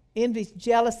words. Envy's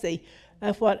jealousy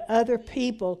of what other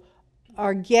people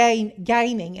are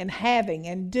gaining and having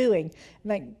and doing.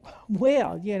 Like,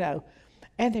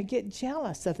 and they get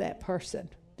jealous of that person.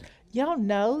 Y'all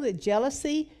know that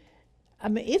jealousy,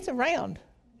 it's around.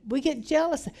 We get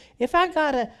jealous. If I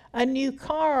got a new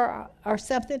car or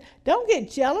something, don't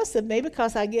get jealous of me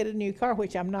because I get a new car,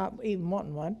 which I'm not even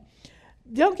wanting one.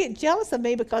 Don't get jealous of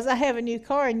me because I have a new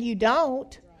car and you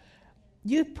don't.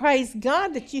 You praise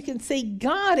God that you can see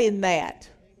God in that.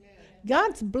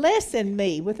 God's blessing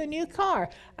me with a new car.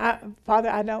 Father,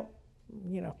 I don't,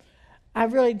 I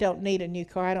really don't need a new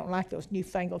car. I don't like those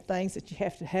newfangled things that you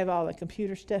have to have all the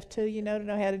computer stuff to, to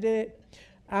know how to do it.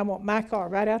 I want my car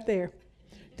right out there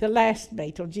to last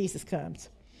me till Jesus comes.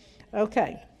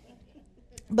 Okay.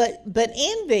 But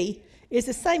envy is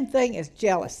the same thing as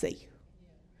jealousy.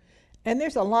 And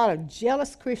there's a lot of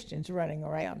jealous Christians running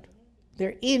around.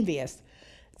 They're envious.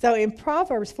 So in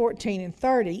Proverbs 14 and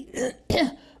 30,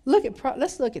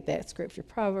 let's look at that scripture,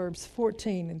 Proverbs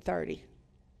 14 and 30.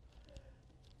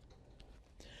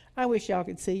 I wish y'all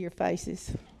could see your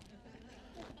faces.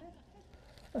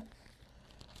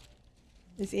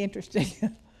 It's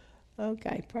interesting.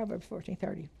 Okay, Proverbs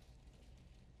 14:30.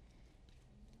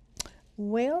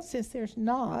 Well, since there's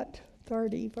not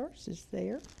 30 verses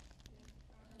there,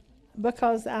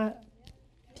 because there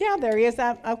is.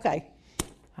 Okay,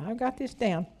 I've got this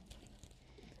down.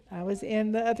 I was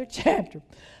in the other chapter.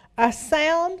 A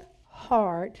sound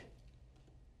heart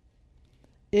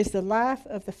is the life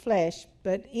of the flesh,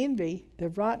 but envy the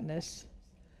rottenness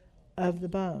of the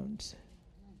bones.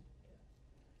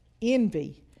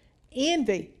 Envy.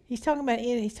 He's talking about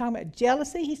envy. He's talking about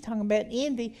jealousy. He's talking about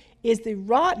envy is the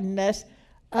rottenness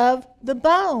of the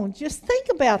bones. Just think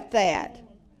about that.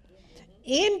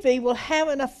 Envy will have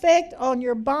an effect on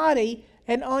your body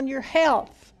and on your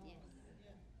health.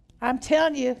 I'm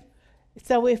telling you.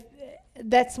 So if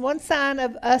that's one sign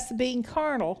of us being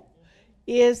carnal,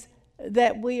 is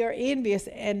that we are envious,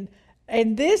 and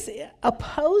this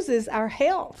opposes our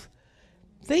health.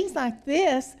 Things like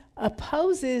this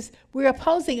we're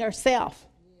opposing ourselves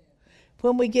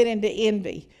when we get into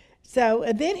envy. So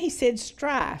and then he said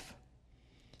strife.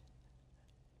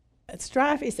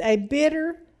 Strife is a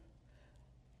bitter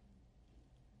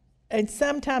and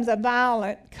sometimes a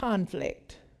violent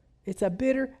conflict. It's a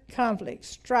bitter conflict,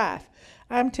 strife.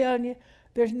 I'm telling you,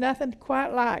 there's nothing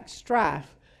quite like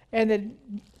strife and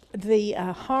the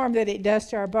harm that it does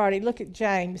to our body. Look at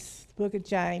James, book of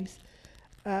James,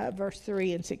 verse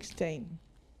 3 and 16.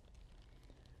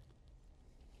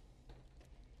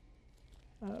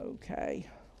 Okay,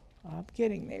 I'm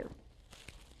getting there.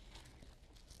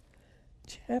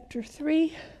 Chapter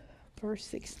 3, verse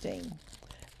 16.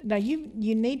 Now you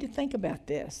need to think about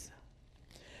this.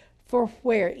 For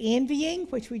where envying,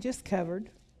 which we just covered,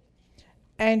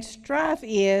 and strife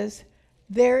is,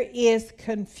 there is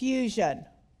confusion.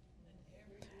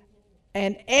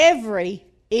 And every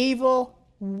evil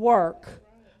work.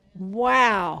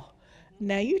 Wow.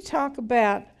 Now you talk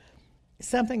about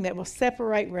something that will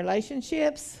separate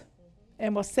relationships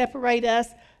and will separate us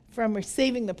from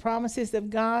receiving the promises of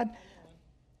God.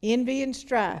 Envy and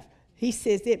strife. He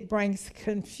says it brings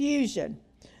confusion.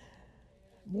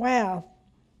 Wow.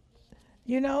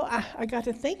 I got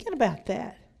to thinking about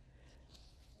that.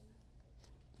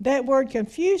 That word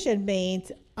confusion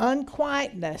means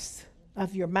unquietness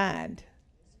of your mind.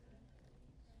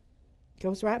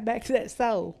 Goes right back to that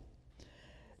soul.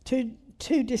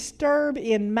 To disturb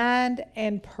in mind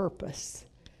and purpose.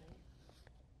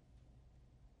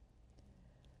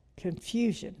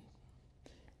 Confusion.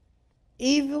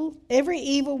 Every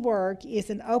evil work is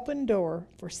an open door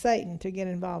for Satan to get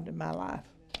involved in my life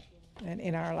and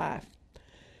in our life.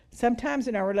 Sometimes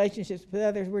in our relationships with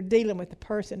others, we're dealing with the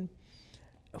person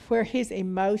where his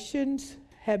emotions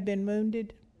have been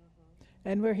wounded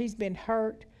and where he's been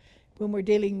hurt. When we're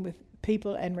dealing with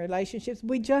people and relationships,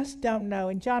 we just don't know.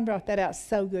 And John brought that out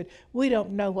so good. We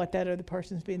don't know what that other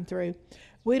person's been through.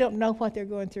 We don't know what they're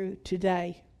going through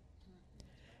today.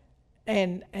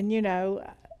 And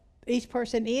each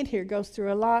person in here goes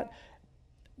through a lot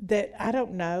that I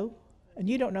don't know, and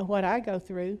you don't know what I go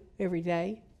through every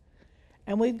day.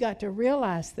 And we've got to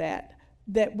realize that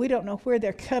we don't know where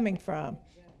they're coming from.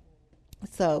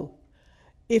 So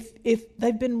if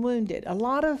they've been wounded, a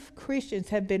lot of Christians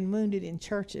have been wounded in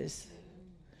churches.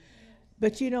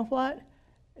 But you know what?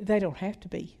 They don't have to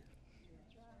be.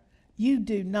 You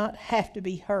do not have to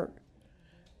be hurt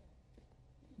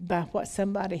by what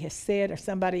somebody has said or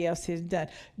somebody else has done.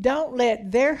 Don't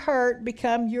let their hurt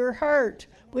become your hurt.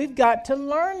 We've got to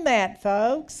learn that,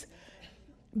 folks.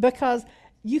 Because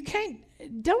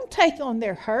don't take on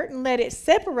their hurt and let it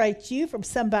separate you from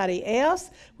somebody else.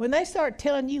 When they start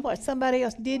telling you what somebody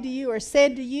else did to you or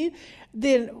said to you,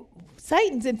 then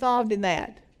Satan's involved in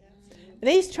that. And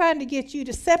he's trying to get you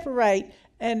to separate,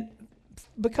 and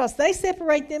because they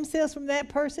separate themselves from that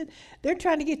person, they're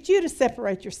trying to get you to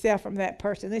separate yourself from that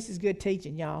person. This is good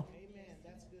teaching, y'all. Amen.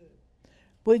 That's good.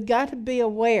 We've got to be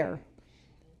aware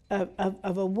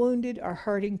of a wounded or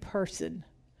hurting person.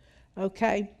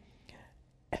 Okay?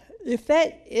 If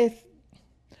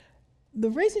the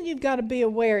reason you've got to be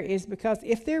aware is because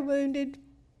if they're wounded,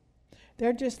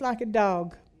 they're just like a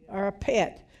dog or a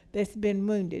pet that's been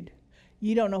wounded.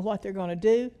 You don't know what they're going to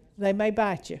do. They may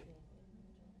bite you.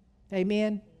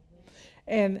 Amen?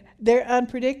 And they're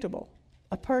unpredictable.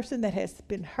 A person that has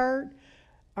been hurt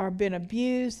or been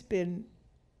abused, been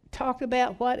talked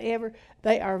about, whatever,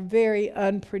 they are very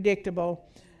unpredictable.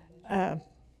 And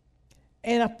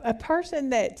a person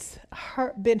that's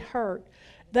been hurt,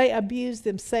 they abuse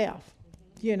themselves.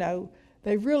 You know,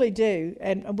 they really do.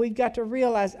 And we've got to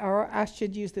realize, or I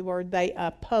should use the word, they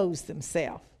oppose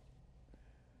themselves.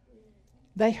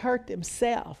 They hurt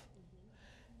themselves.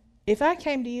 If I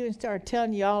came to you and started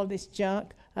telling you all of this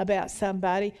junk about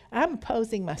somebody, I'm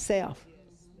opposing myself.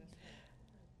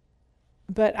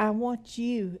 But I want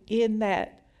you in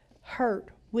that hurt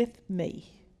with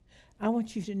me. I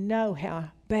want you to know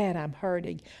how bad I'm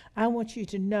hurting. I want you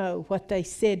to know what they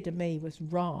said to me was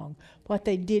wrong. What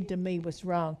they did to me was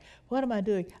wrong. What am I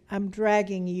doing? I'm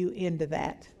dragging you into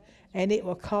that. And it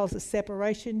will cause a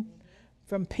separation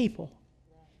from people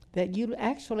that you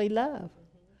actually love.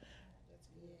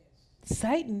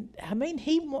 Satan, I mean,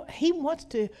 he wants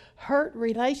to hurt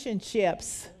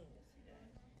relationships.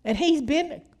 And he's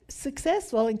been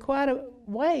successful in quite a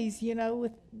ways, you know,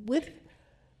 with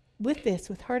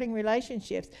hurting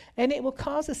relationships. And it will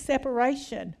cause a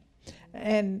separation.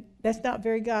 And that's not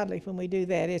very godly when we do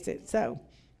that, is it? So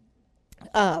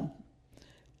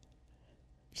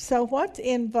what's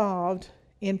involved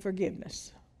in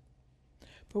forgiveness?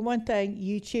 For one thing,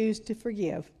 you choose to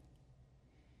forgive.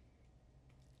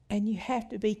 And you have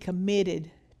to be committed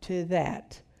to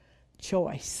that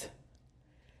choice.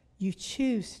 You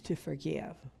choose to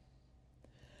forgive.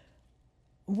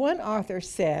 One author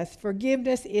says,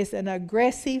 forgiveness is an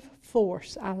aggressive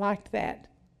force. I liked that.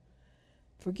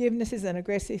 Forgiveness is an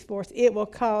aggressive force. It will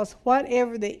cause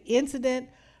whatever the incident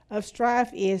of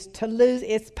strife is to lose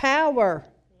its power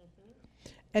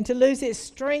and to lose its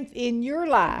strength in your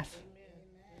life.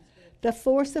 The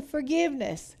force of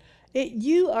forgiveness.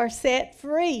 You are set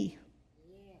free.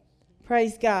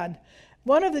 Praise God.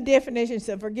 One of the definitions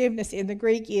of forgiveness in the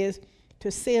Greek is to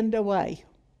send away,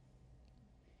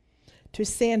 to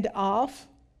send off,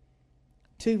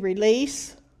 to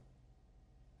release,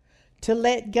 to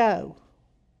let go.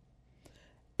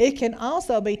 It can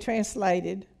also be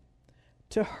translated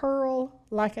to hurl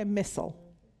like a missile.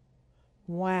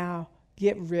 Wow,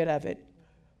 get rid of it.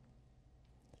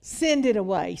 Send it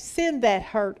away. Send that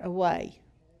hurt away.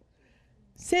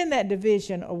 Send that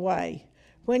division away.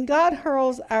 When God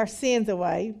hurls our sins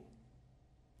away,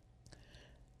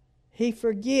 He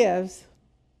forgives,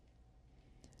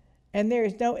 and there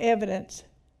is no evidence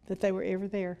that they were ever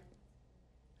there.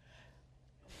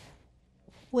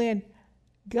 When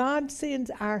God sends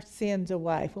our sins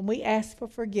away, when we ask for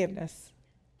forgiveness,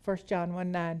 1 John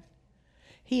 1:9,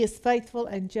 He is faithful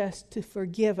and just to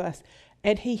forgive us,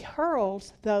 and He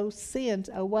hurls those sins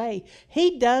away.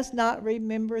 He does not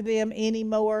remember them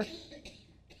anymore.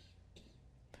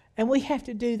 And we have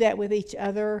to do that with each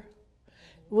other.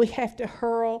 We have to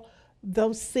hurl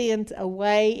those sins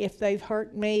away if they've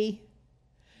hurt me.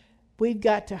 We've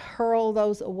got to hurl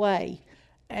those away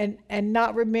and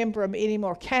not remember them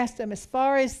anymore. Cast them as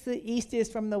far as the east is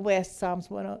from the west,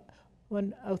 Psalms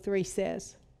 103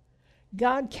 says.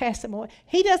 God casts them away.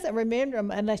 He doesn't remember them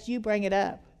unless you bring it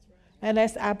up,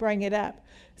 unless I bring it up.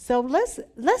 So let's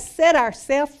set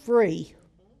ourselves free.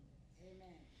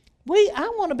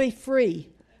 I want to be free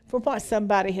from what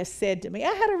somebody has said to me.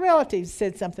 I had a relative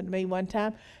said something to me one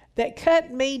time that cut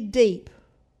me deep,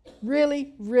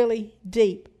 really, really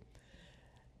deep.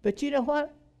 But you know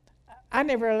what? I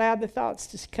never allowed the thoughts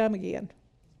to come again.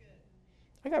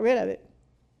 I got rid of it.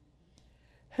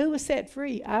 Who was set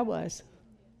free? I was.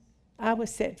 I was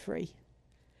set free.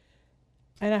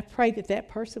 And I pray that that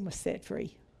person was set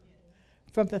free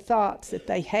from the thoughts that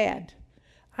they had.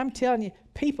 I'm telling you,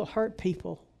 people hurt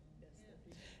people.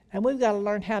 And we've got to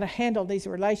learn how to handle these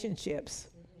relationships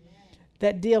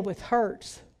that deal with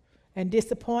hurts and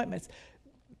disappointments.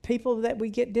 People that we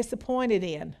get disappointed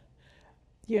in,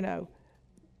 you know,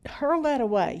 hurl that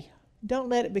away. Don't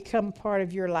let it become a part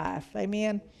of your life.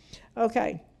 Amen?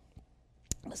 Okay.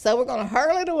 So we're going to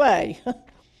hurl it away.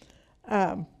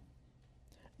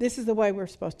 This is the way we're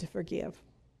supposed to forgive.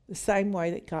 The same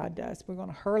way that God does. We're going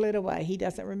to hurl it away. He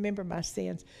doesn't remember my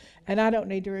sins. And I don't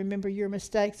need to remember your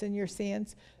mistakes and your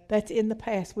sins. That's in the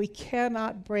past. We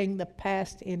cannot bring the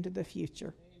past into the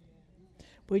future.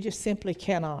 We just simply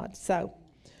cannot. So,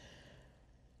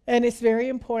 and it's very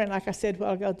important, like I said a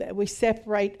while ago, that we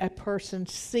separate a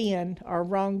person's sin or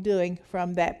wrongdoing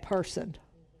from that person.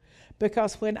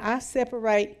 Because when I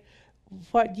separate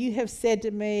what you have said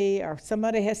to me or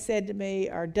somebody has said to me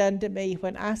or done to me,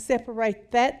 when I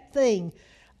separate that thing,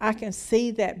 I can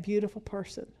see that beautiful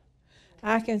person.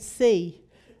 I can see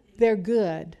they're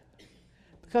good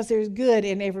because there's good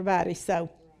in everybody. So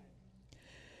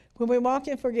when we walk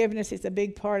in forgiveness, it's a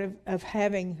big part of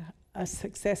having a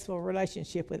successful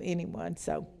relationship with anyone.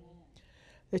 So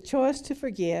the choice to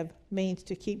forgive means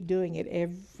to keep doing it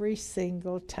every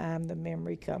single time the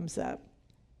memory comes up.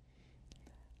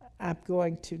 I'm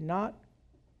going to not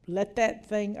let that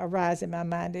thing arise in my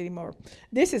mind anymore.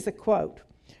 This is a quote.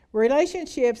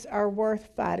 Relationships are worth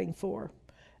fighting for.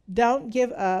 Don't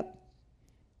give up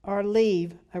or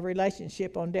leave a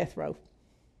relationship on death row.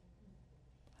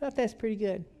 I thought that's pretty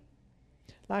good.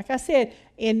 Like I said,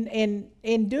 in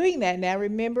doing that now,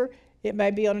 remember, it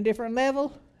may be on a different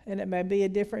level and it may be a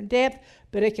different depth,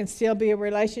 but it can still be a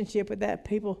relationship with that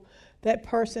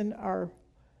person, or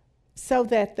so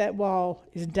that wall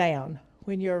is down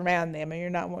when you're around them and you're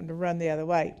not wanting to run the other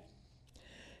way.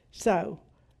 So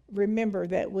remember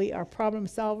that we are problem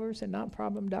solvers and not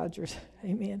problem dodgers.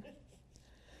 Amen.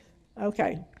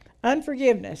 Okay.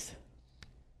 Unforgiveness.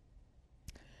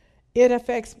 It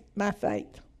affects my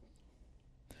faith.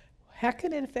 How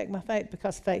can it affect my faith?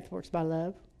 Because faith works by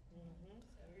love.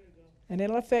 And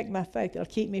it'll affect my faith. It'll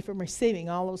keep me from receiving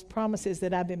all those promises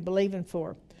that I've been believing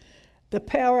for. The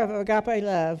power of agape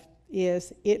love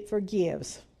is it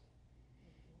forgives.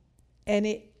 And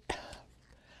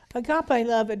agape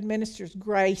love administers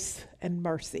grace and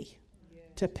mercy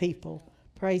to people.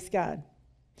 Praise God.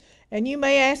 And you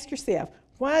may ask yourself,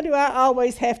 why do I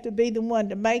always have to be the one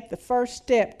to make the first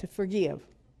step to forgive?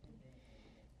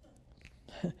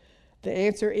 The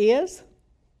answer is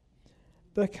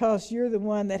because you're the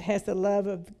one that has the love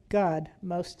of God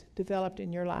most developed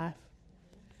in your life.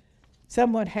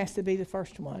 Someone has to be the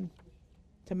first one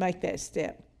to make that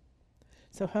step.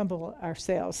 So humble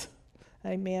ourselves.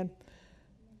 Amen.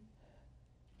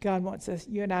 God wants us,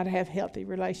 you and I, to have healthy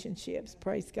relationships.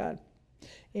 Praise God.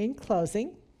 In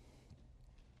closing,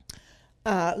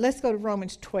 let's go to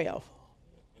Romans 12.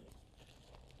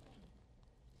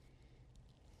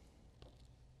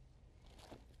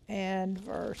 And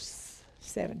verse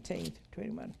 17 to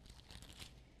 21.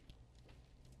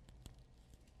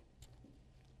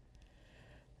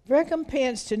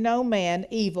 Recompense to no man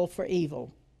evil for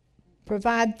evil.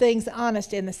 Provide things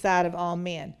honest in the sight of all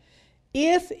men.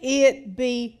 If it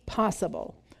be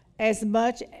possible, as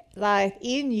much life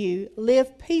in you,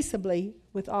 live peaceably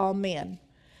with all men.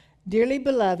 Dearly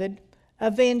beloved,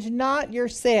 avenge not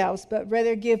yourselves, but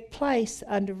rather give place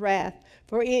unto wrath.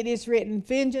 For it is written,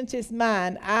 vengeance is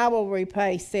mine, I will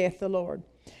repay, saith the Lord.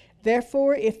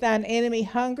 Therefore, if thine enemy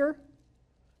hunger,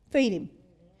 feed him.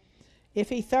 If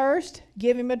he thirst,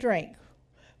 give him a drink.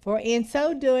 For in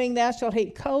so doing thou shalt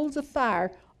heap coals of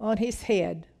fire on his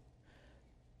head.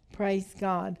 Praise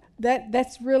God.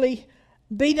 That's really,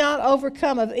 be not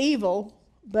overcome of evil,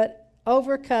 but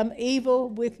overcome evil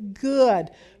with good.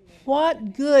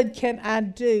 What good can I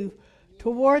do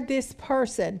toward this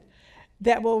person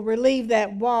that will relieve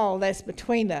that wall that's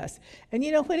between us? And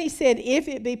you know, when he said, if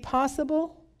it be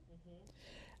possible,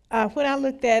 when I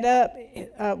looked that up,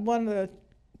 one of the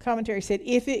commentaries said,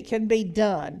 if it can be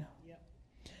done. Yep.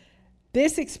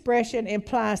 This expression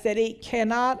implies that it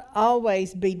cannot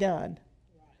always be done.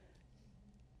 Right.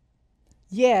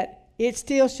 Yet, it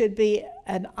still should be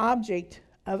an object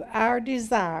of our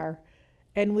desire,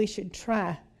 and we should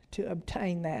try to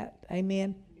obtain that.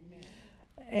 Amen? Amen.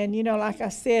 And you know, like I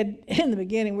said in the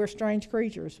beginning, we're strange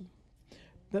creatures.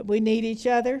 But we need each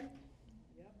other.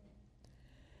 Yep.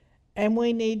 And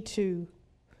we need to,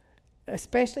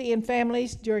 especially in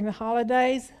families during the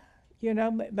holidays, you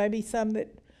know, maybe some that,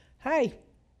 hey,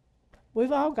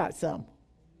 we've all got some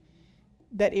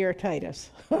that irritate us.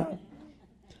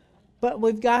 But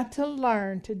we've got to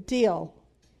learn to deal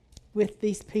with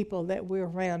these people that we're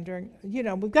around during, you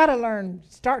know, we've got to learn,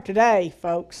 start today,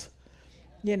 folks.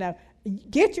 You know,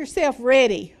 get yourself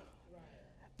ready,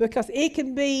 because it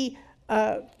can be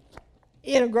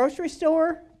in a grocery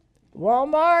store,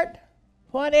 Walmart,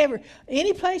 whatever,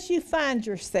 any place you find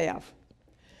yourself,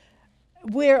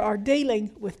 we are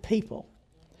dealing with people.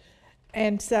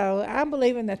 And so I'm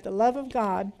believing that the love of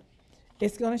God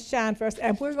is going to shine for us,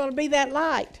 and we're going to be that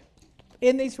light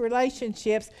in these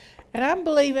relationships. And I'm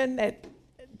believing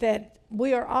that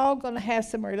we are all going to have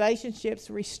some relationships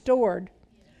restored,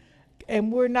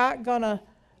 and we're not going to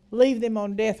leave them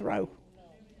on death row,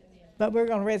 but we're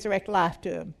going to resurrect life to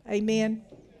them. Amen?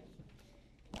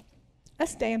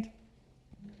 Let's stand.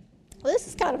 Well, this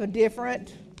is kind of a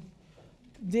different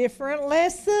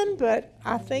lesson, but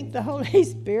I think the Holy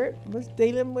Spirit was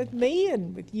dealing with me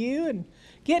and with you and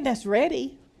getting us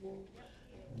ready.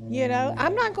 You know,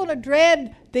 I'm not going to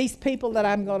dread these people that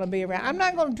I'm going to be around. I'm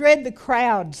not going to dread the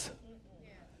crowds.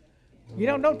 You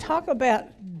don't talk about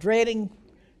dreading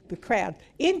the crowd.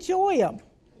 Enjoy them.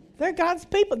 They're God's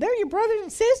people. They're your brothers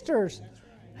and sisters.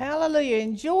 Hallelujah.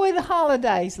 Enjoy the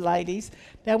holidays, ladies.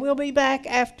 Now, we'll be back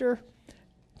after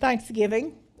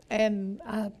Thanksgiving, and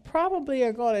I probably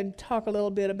are going to talk a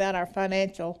little bit about our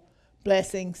financial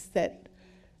blessings that,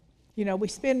 we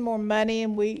spend more money,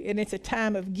 and it's a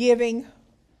time of giving,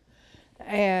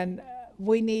 and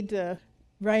we need to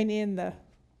rein in the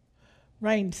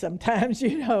rain sometimes,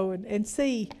 and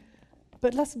see.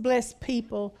 But let's bless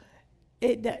people.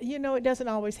 It doesn't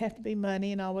always have to be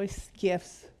money and always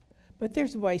gifts, but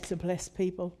there's ways to bless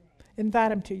people. Invite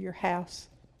them to your house,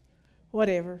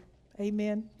 whatever.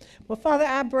 Amen. Well, Father,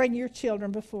 I bring your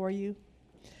children before you.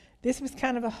 This was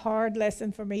kind of a hard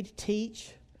lesson for me to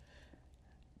teach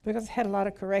because it had a lot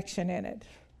of correction in it.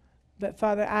 But,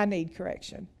 Father, I need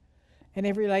correction, and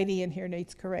every lady in here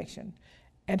needs correction.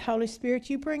 And, Holy Spirit,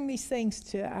 you bring these things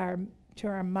to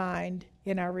our mind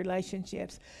in our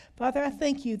relationships. Father, I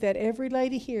thank you that every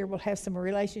lady here will have some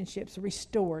relationships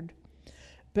restored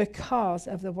because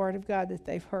of the Word of God that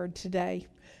they've heard today.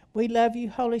 We love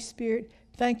you, Holy Spirit.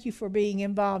 Thank you for being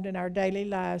involved in our daily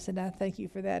lives, and I thank you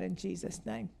for that in Jesus'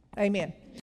 name. Amen.